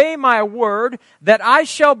you obey my word, that I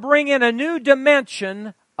shall bring in a new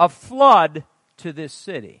dimension of flood to this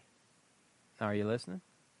city." Now, are you listening?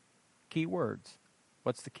 Key words.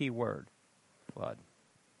 What's the key word? Flood.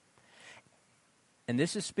 And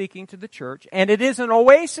this is speaking to the church. "And it is an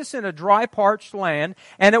oasis in a dry, parched land,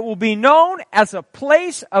 and it will be known as a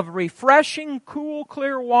place of refreshing, cool,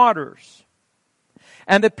 clear waters.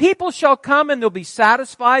 And the people shall come and they'll be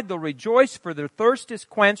satisfied. They'll rejoice, for their thirst is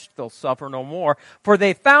quenched. They'll suffer no more. For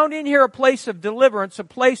they found in here a place of deliverance, a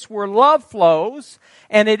place where love flows.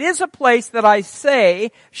 And it is a place that I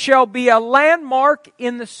say shall be a landmark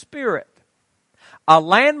in the Spirit. A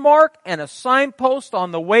landmark and a signpost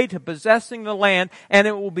on the way to possessing the land. And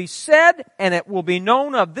it will be said, and it will be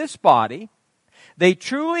known of this body, they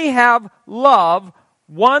truly have love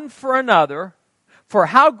one for another. For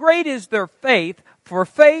how great is their faith? For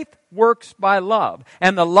faith works by love.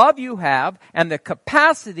 And the love you have and the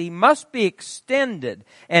capacity must be extended.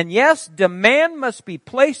 And yes, demand must be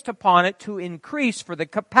placed upon it to increase, for the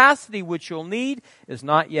capacity which you'll need is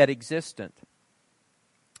not yet existent.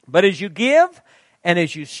 But as you give and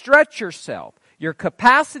as you stretch yourself, your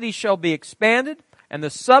capacity shall be expanded and the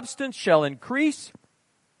substance shall increase,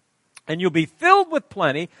 and you'll be filled with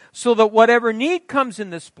plenty, so that whatever need comes in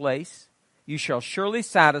this place, you shall surely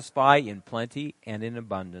satisfy in plenty and in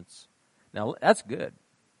abundance. Now, that's good.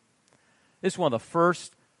 This is one of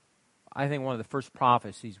the first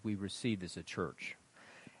prophecies we received as a church.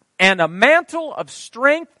 And a mantle of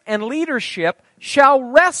strength and leadership shall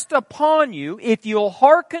rest upon you if you'll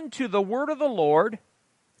hearken to the word of the Lord,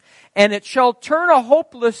 and it shall turn a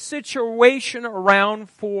hopeless situation around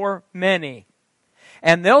for many.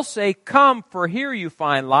 And they'll say, come, for here you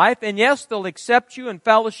find life. And yes, they'll accept you and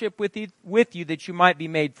fellowship with you that you might be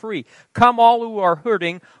made free. Come all who are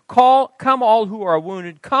hurting. Come all who are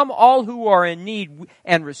wounded. Come all who are in need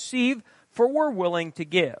and receive, for we're willing to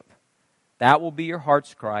give. That will be your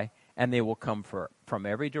heart's cry, and they will come from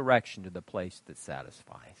every direction to the place that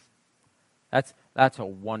satisfies. That's a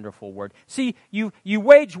wonderful word. See, you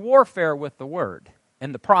wage warfare with the word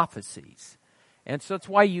and the prophecies. And so that's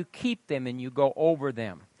why you keep them and you go over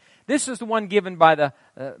them. This is the one given by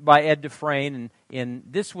Ed Dufresne,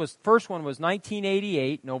 and first one was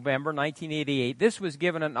 1988, November 1988. This was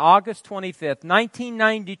given on August 25th,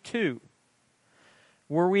 1992.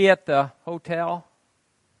 Were we at the hotel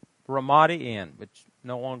Ramadi Inn, which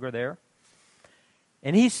no longer there?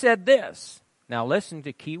 And he said this. Now listen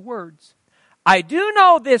to key words. I do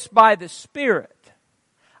know this by the Spirit.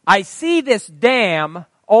 I see this dam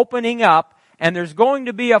opening up, and there's going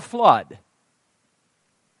to be a flood.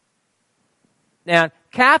 Now,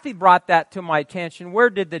 Kathy brought that to my attention.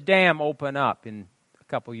 Where did the dam open up a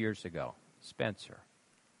couple years ago? Spencer,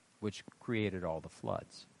 which created all the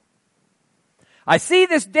floods. I see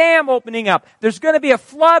this dam opening up. There's going to be a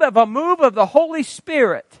flood of a move of the Holy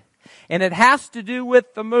Spirit. And it has to do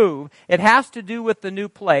with the move. It has to do with the new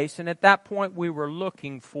place. And at that point, we were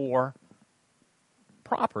looking for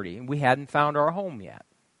property, and we hadn't found our home yet.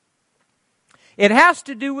 It has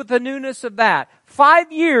to do with the newness of that.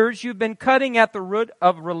 5 years you've been cutting at the root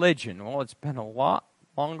of religion. Well, it's been a lot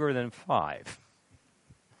longer than 5.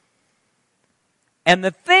 And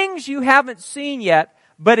the things you haven't seen yet,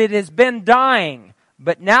 but it has been dying.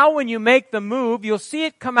 But now when you make the move, you'll see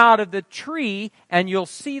it come out of the tree and you'll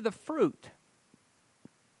see the fruit.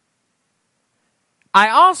 I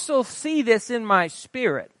also see this in my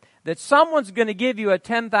spirit, that someone's going to give you a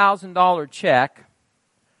 $10,000 check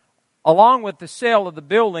along with the sale of the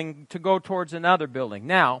building to go towards another building.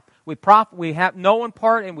 Now, we know in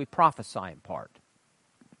part and we prophesy in part.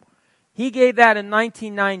 He gave that in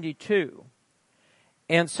 1992.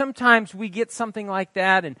 And sometimes we get something like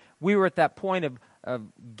that, and we were at that point of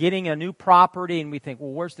getting a new property, and we think,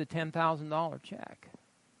 well, where's the $10,000 check?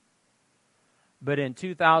 But in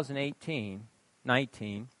 2018,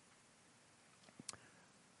 19,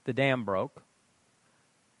 the dam broke.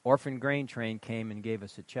 Orphan Grain Train came and gave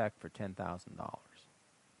us a check for $10,000.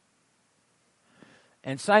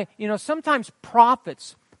 And so, sometimes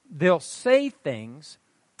prophets, they'll say things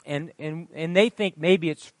and they think maybe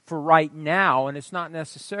it's for right now, and it's not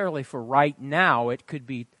necessarily for right now. It could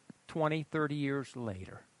be 20, 30 years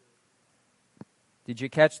later. Did you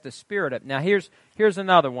catch the spirit of it? Now here's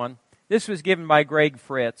another one. This was given by Greg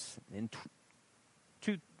Fritz in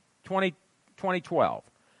 2012.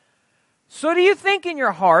 So do you think in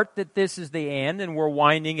your heart that this is the end and we're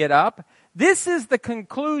winding it up? This is the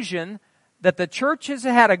conclusion, that the church has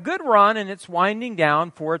had a good run and it's winding down,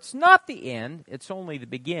 for it's not the end, it's only the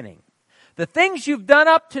beginning. The things you've done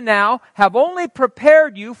up to now have only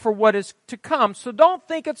prepared you for what is to come, so don't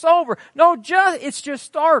think it's over. No, it's just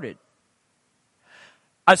started.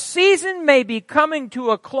 A season may be coming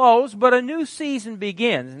to a close, but a new season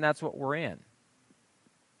begins, and that's what we're in.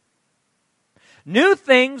 New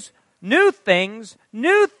things, new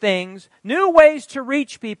ways to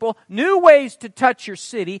reach people, new ways to touch your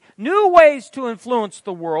city, new ways to influence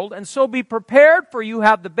the world, and so be prepared, for you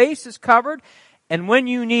have the bases covered, and when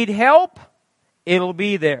you need help, it'll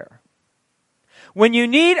be there. When you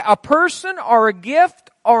need a person or a gift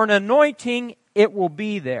or an anointing, it will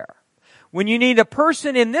be there. When you need a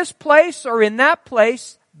person in this place or in that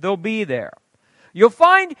place, they'll be there. You'll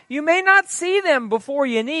find you may not see them before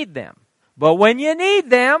you need them, but when you need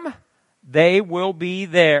them, they will be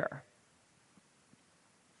there.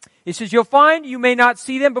 He says, you'll find you may not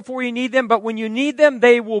see them before you need them, but when you need them,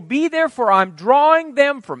 they will be there, for I'm drawing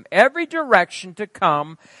them from every direction to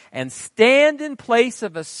come and stand in place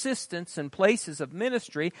of assistance and places of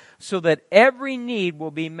ministry, so that every need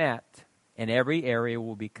will be met and every area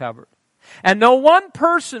will be covered. And no one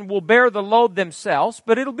person will bear the load themselves,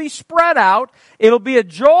 but it'll be spread out. It'll be a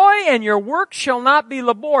joy, and your work shall not be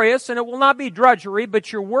laborious, and it will not be drudgery,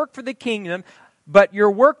 but your work for the kingdom. But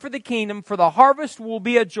your work for the kingdom, for the harvest will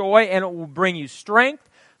be a joy, and it will bring you strength.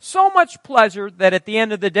 So much pleasure that at the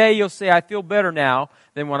end of the day you'll say, I feel better now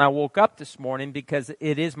than when I woke up this morning, because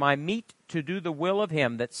it is my meat to do the will of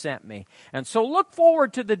Him that sent me. And so look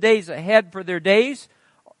forward to the days ahead, for their days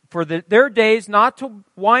not to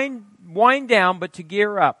wind down, but to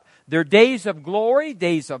gear up. Their days of glory,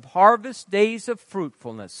 days of harvest, days of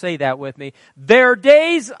fruitfulness. Say that with me. Their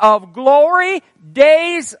days of glory,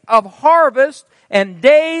 days of harvest, and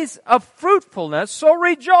days of fruitfulness. So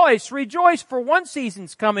rejoice, rejoice, for one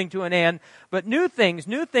season's coming to an end, but new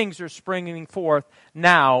things are springing forth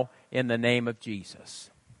now in the name of Jesus.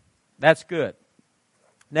 That's good.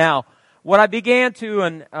 Now, what I began to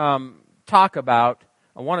I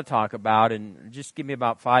want to talk about, and just give me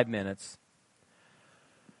about 5 minutes,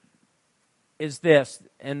 is this.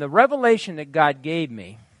 And the revelation that God gave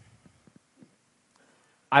me,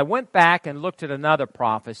 I went back and looked at another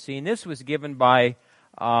prophecy, and this was given by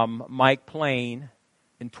Mike Plain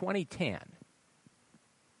in 2010.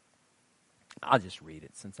 I'll just read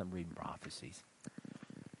it since I'm reading prophecies.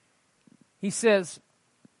 He says,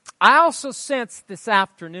 I also sensed this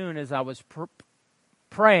afternoon as I was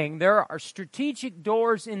praying, there are strategic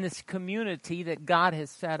doors in this community that God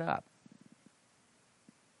has set up.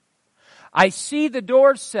 I see the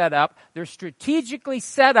doors set up. They're strategically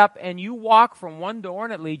set up, and you walk from one door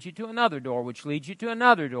and it leads you to another door, which leads you to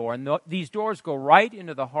another door. And these doors go right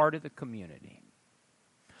into the heart of the community.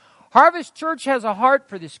 Harvest Church has a heart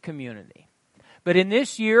for this community. But in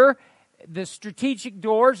this year, the strategic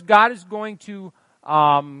doors, God is going to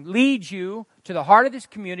lead you to the heart of this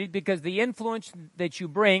community, because the influence that you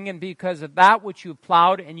bring, and because of that which you've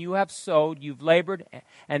plowed and you have sowed, you've labored,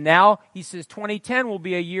 and now he says 2010 will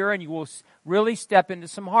be a year and you will really step into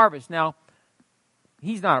some harvest. Now,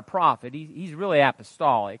 he's not a prophet. He's really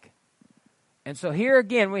apostolic. And so here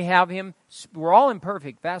again we have him. We're all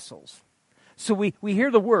imperfect vessels. So we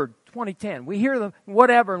hear the word 2010. We hear the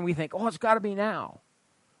whatever and we think, oh, it's got to be now.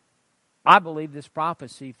 I believe this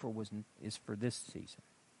prophecy is for this season.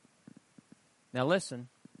 Now listen.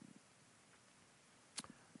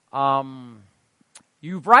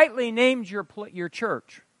 You've rightly named your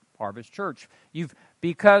church, Harvest Church.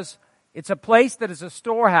 Because it's a place that is a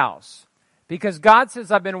storehouse. Because God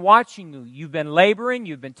says, I've been watching you. You've been laboring.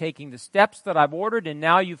 You've been taking the steps that I've ordered. And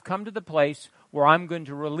now you've come to the place where I'm going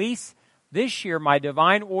to release this year my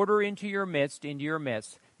divine order into your midst.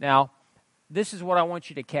 Now, this is what I want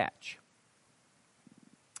you to catch.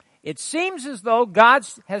 It seems as though God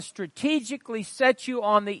has strategically set you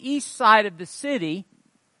on the east side of the city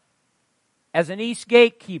as an east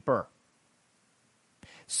gatekeeper.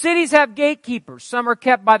 Cities have gatekeepers. Some are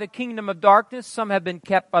kept by the kingdom of darkness. Some have been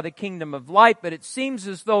kept by the kingdom of light. But it seems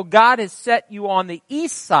as though God has set you on the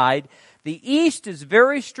east side. The east is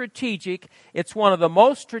very strategic. It's one of the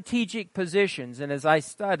most strategic positions. And as I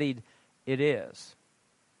studied, it is.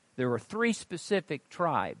 There were 3 specific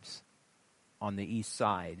tribes on the east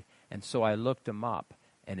side. And so I looked them up,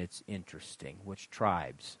 and it's interesting which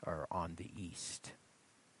tribes are on the east.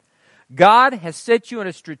 God has set you in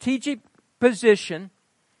a strategic position,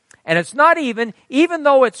 and it's not even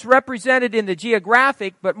though it's represented in the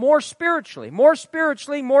geographic, but more spiritually,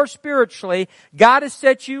 God has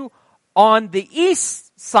set you on the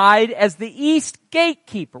east side as the east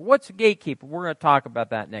gatekeeper. What's a gatekeeper? We're going to talk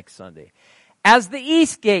about that next Sunday. As the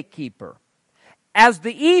east gatekeeper. As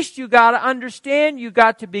the east, you got to understand, you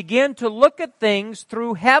got to begin to look at things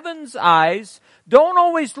through heaven's eyes. Don't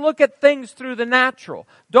always look at things through the natural.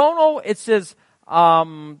 Don't always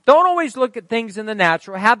look at things in the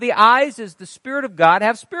natural. Have the eyes as the Spirit of God.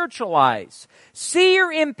 Have spiritual eyes. See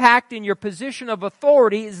your impact in your position of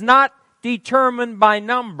authority is not determined by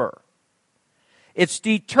number. It's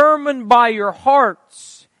determined by your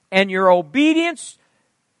hearts and your obedience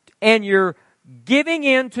and your giving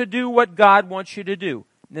in to do what God wants you to do.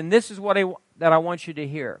 And this is what I want you to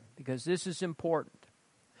hear, because this is important.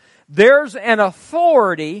 There's an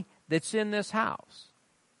authority that's in this house.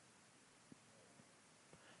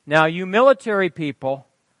 Now, you military people,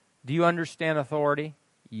 do you understand authority?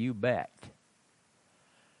 You bet.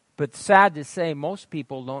 But sad to say, most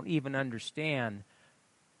people don't even understand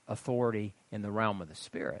authority in the realm of the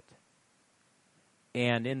Spirit.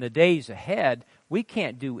 And in the days ahead, we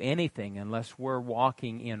can't do anything unless we're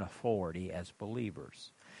walking in authority as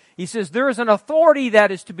believers. He says there is an authority that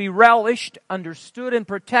is to be relished, understood, and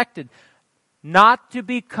protected, not to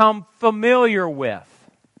become familiar with.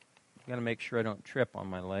 I've got to make sure I don't trip on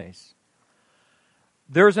my lace.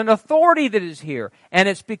 There's an authority that is here. And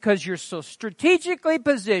it's because you're so strategically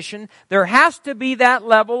positioned, there has to be that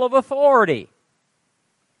level of authority.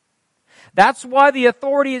 That's why the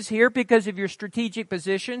authority is here, because of your strategic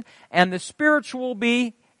position, and the spiritual will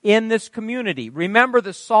be in this community. Remember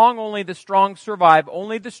the song, "Only the strong survive,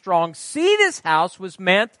 only the strong." See, this house was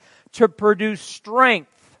meant to produce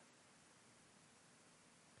strength.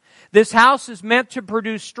 This house is meant to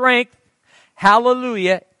produce strength.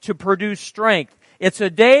 Hallelujah, to produce strength. It's a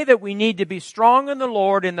day that we need to be strong in the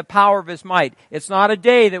Lord in the power of His might. It's not a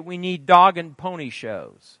day that we need dog and pony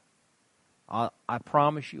shows. I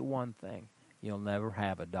promise you one thing. You'll never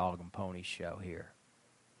have a dog and pony show here.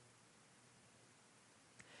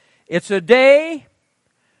 It's a day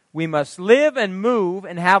we must live and move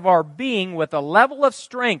and have our being with a level of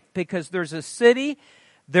strength, because the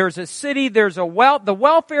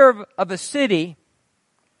welfare of a city,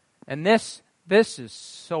 and this is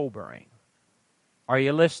sobering. Are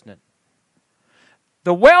you listening?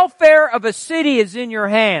 The welfare of a city is in your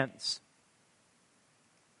hands.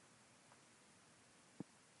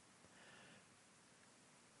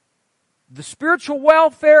 The spiritual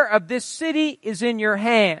welfare of this city is in your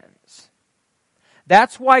hands.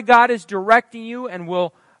 That's why God is directing you and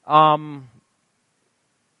will,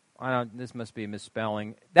 this must be a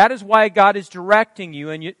misspelling. That is why God is directing you,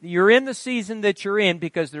 and you're in the season that you're in,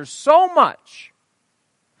 because there's so much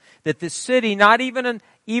that this city, not even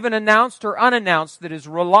announced or unannounced, that is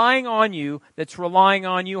relying on you,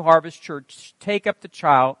 Harvest Church. Take up the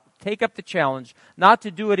challenge, not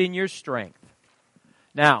to do it in your strength.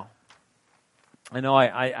 Now, I know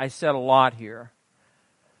I said a lot here,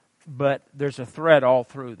 but there's a thread all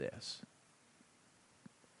through this.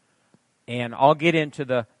 And I'll get into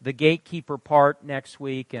the gatekeeper part next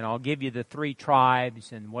week, and I'll give you the 3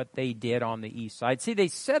 tribes and what they did on the east side. See, they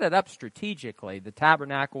set it up strategically. The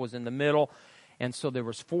tabernacle was in the middle, and so there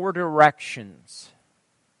was 4 directions.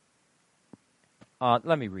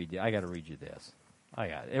 Let me read you. I got to read you this. I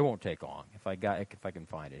got it. It won't take long if I can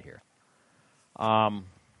find it here.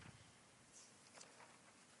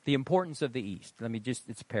 The importance of the east.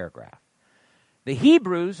 It's a paragraph. The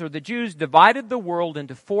Hebrews, or the Jews, divided the world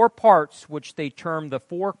into 4 parts, which they termed the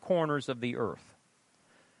 4 corners of the earth.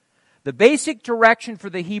 The basic direction for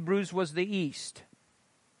the Hebrews was the east.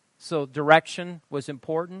 So direction was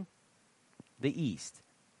important. The east.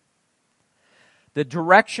 The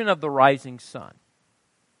direction of the rising sun.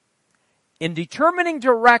 In determining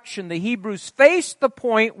direction, the Hebrews faced the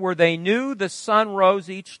point where they knew the sun rose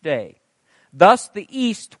each day. Thus, the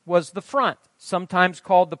east was the front, sometimes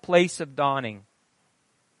called the place of dawning.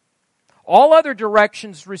 All other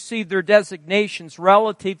directions received their designations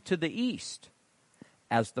relative to the east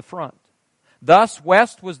as the front. Thus,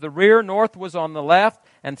 west was the rear, north was on the left,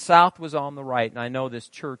 and south was on the right. And I know this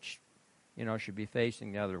church, should be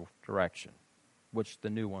facing the other direction, which the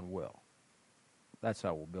new one will. That's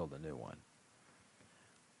how we'll build a new one.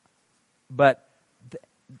 But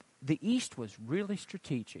the east was really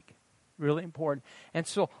strategic. Really important. And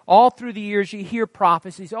so all through the years you hear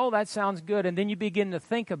prophecies, oh, that sounds good, and then you begin to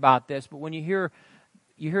think about this, but when you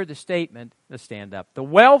hear the statement, let's stand up. The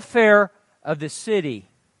welfare of the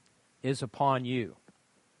city is upon you.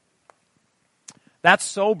 That's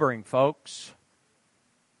sobering, folks.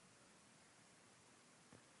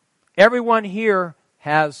 Everyone here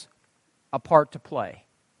has a part to play.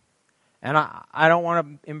 And I don't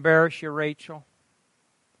want to embarrass you, Rachel,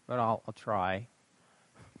 but I'll try.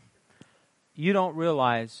 You don't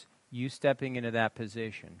realize you stepping into that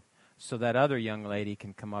position so that other young lady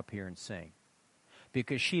can come up here and sing.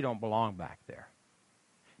 Because she don't belong back there.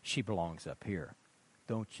 She belongs up here.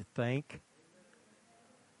 Don't you think?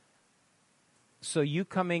 So you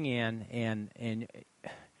coming in and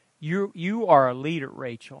you are a leader,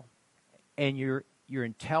 Rachel, and you're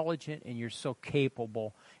intelligent and you're so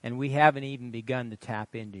capable, and we haven't even begun to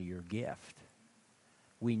tap into your gift.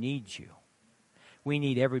 We need you. We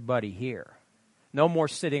need everybody here. No more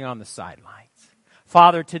sitting on the sidelines.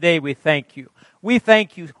 Father, today we thank you. We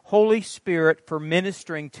thank you, Holy Spirit, for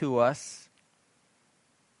ministering to us.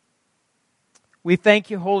 We thank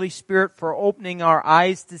you, Holy Spirit, for opening our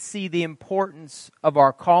eyes to see the importance of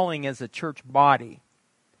our calling as a church body.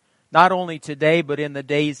 Not only today, but in the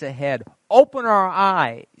days ahead. Open our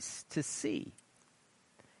eyes to see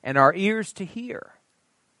and our ears to hear.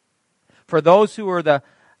 For those who are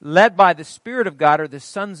led by the Spirit of God are the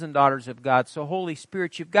sons and daughters of God. So Holy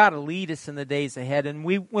Spirit, you've got to lead us in the days ahead. And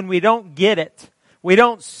when we don't get it, we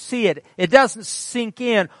don't see it, it doesn't sink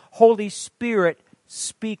in. Holy Spirit,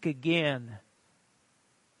 speak again.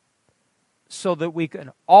 So that we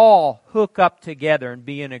can all hook up together and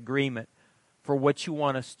be in agreement for what you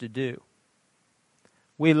want us to do.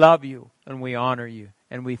 We love you and we honor you.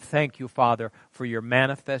 And we thank you, Father, for your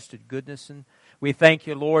manifested goodness. And we thank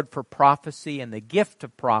you, Lord, for prophecy and the gift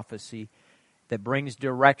of prophecy that brings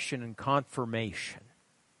direction and confirmation.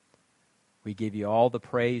 We give you all the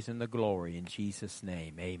praise and the glory in Jesus'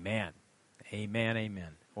 name. Amen. Amen, amen.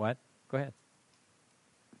 What? Go ahead.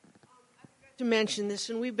 To mention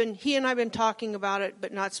this, and he and I have been talking about it,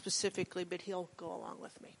 but not specifically, but he'll go along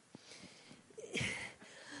with me.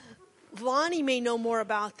 Lonnie may know more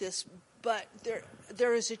about this, but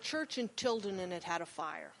there is a church in Tilden and it had a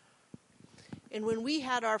fire. And when we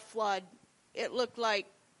had our flood, it looked like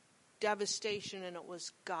devastation, and it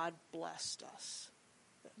was God blessed us.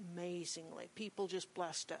 Amazingly. People just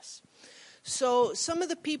blessed us. So some of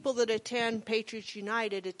the people that attend Patriots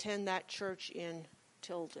United attend that church in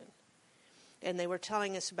Tilden. And they were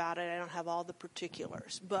telling us about it. I don't have all the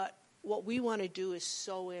particulars. But what we want to do is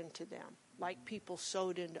sow into them, like people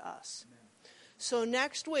sowed into us. Amen. So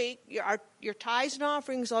next week, your tithes and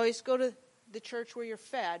offerings always go to the church where you're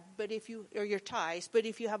fed, or your tithes. But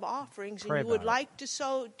if you have offerings and you would like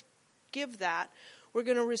to give that, we're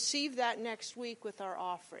going to receive that next week with our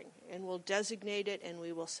offering, and we'll designate it, and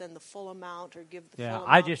we will send the full amount or give the full amount.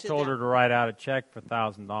 Yeah, I just told them. her to write out a check for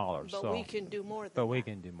 $1,000. But we can do more than that. But we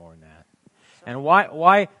can do more than that. So. And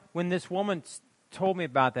why? When this woman told me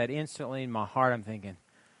about that, instantly in my heart, I'm thinking,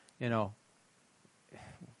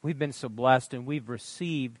 we've been so blessed and we've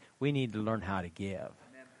received. We need to learn how to give.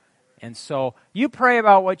 And so you pray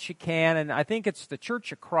about what you can, and I think it's the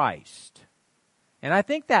Church of Christ. And I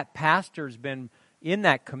think that pastor's been in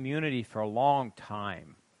that community for a long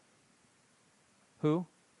time. Who?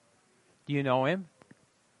 Do you know him?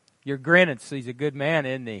 You're grinning, so he's a good man,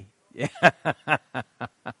 isn't he? Yeah.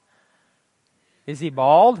 Is he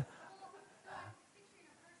bald?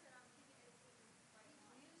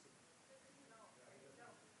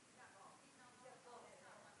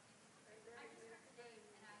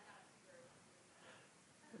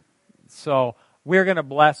 So we're going to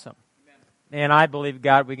bless him. And I believe,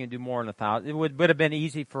 God, we can do more than 1,000. It would have been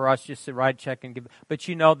easy for us just to write a check and give. But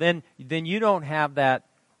then you don't have that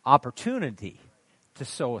opportunity to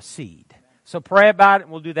sow a seed. So pray about it,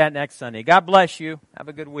 and we'll do that next Sunday. God bless you. Have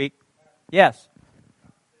a good week. Yes?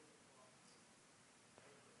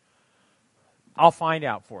 I'll find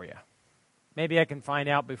out for you. Maybe I can find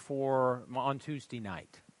out on Tuesday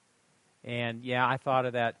night. And, yeah, I thought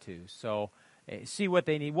of that too. So see what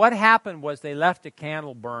they need. What happened was they left a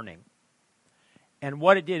candle burning. And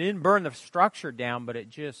what it didn't burn the structure down, but it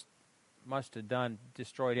just must have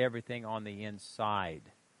destroyed everything on the inside.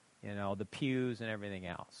 The pews and everything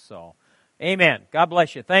else. So, amen. God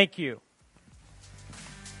bless you. Thank you.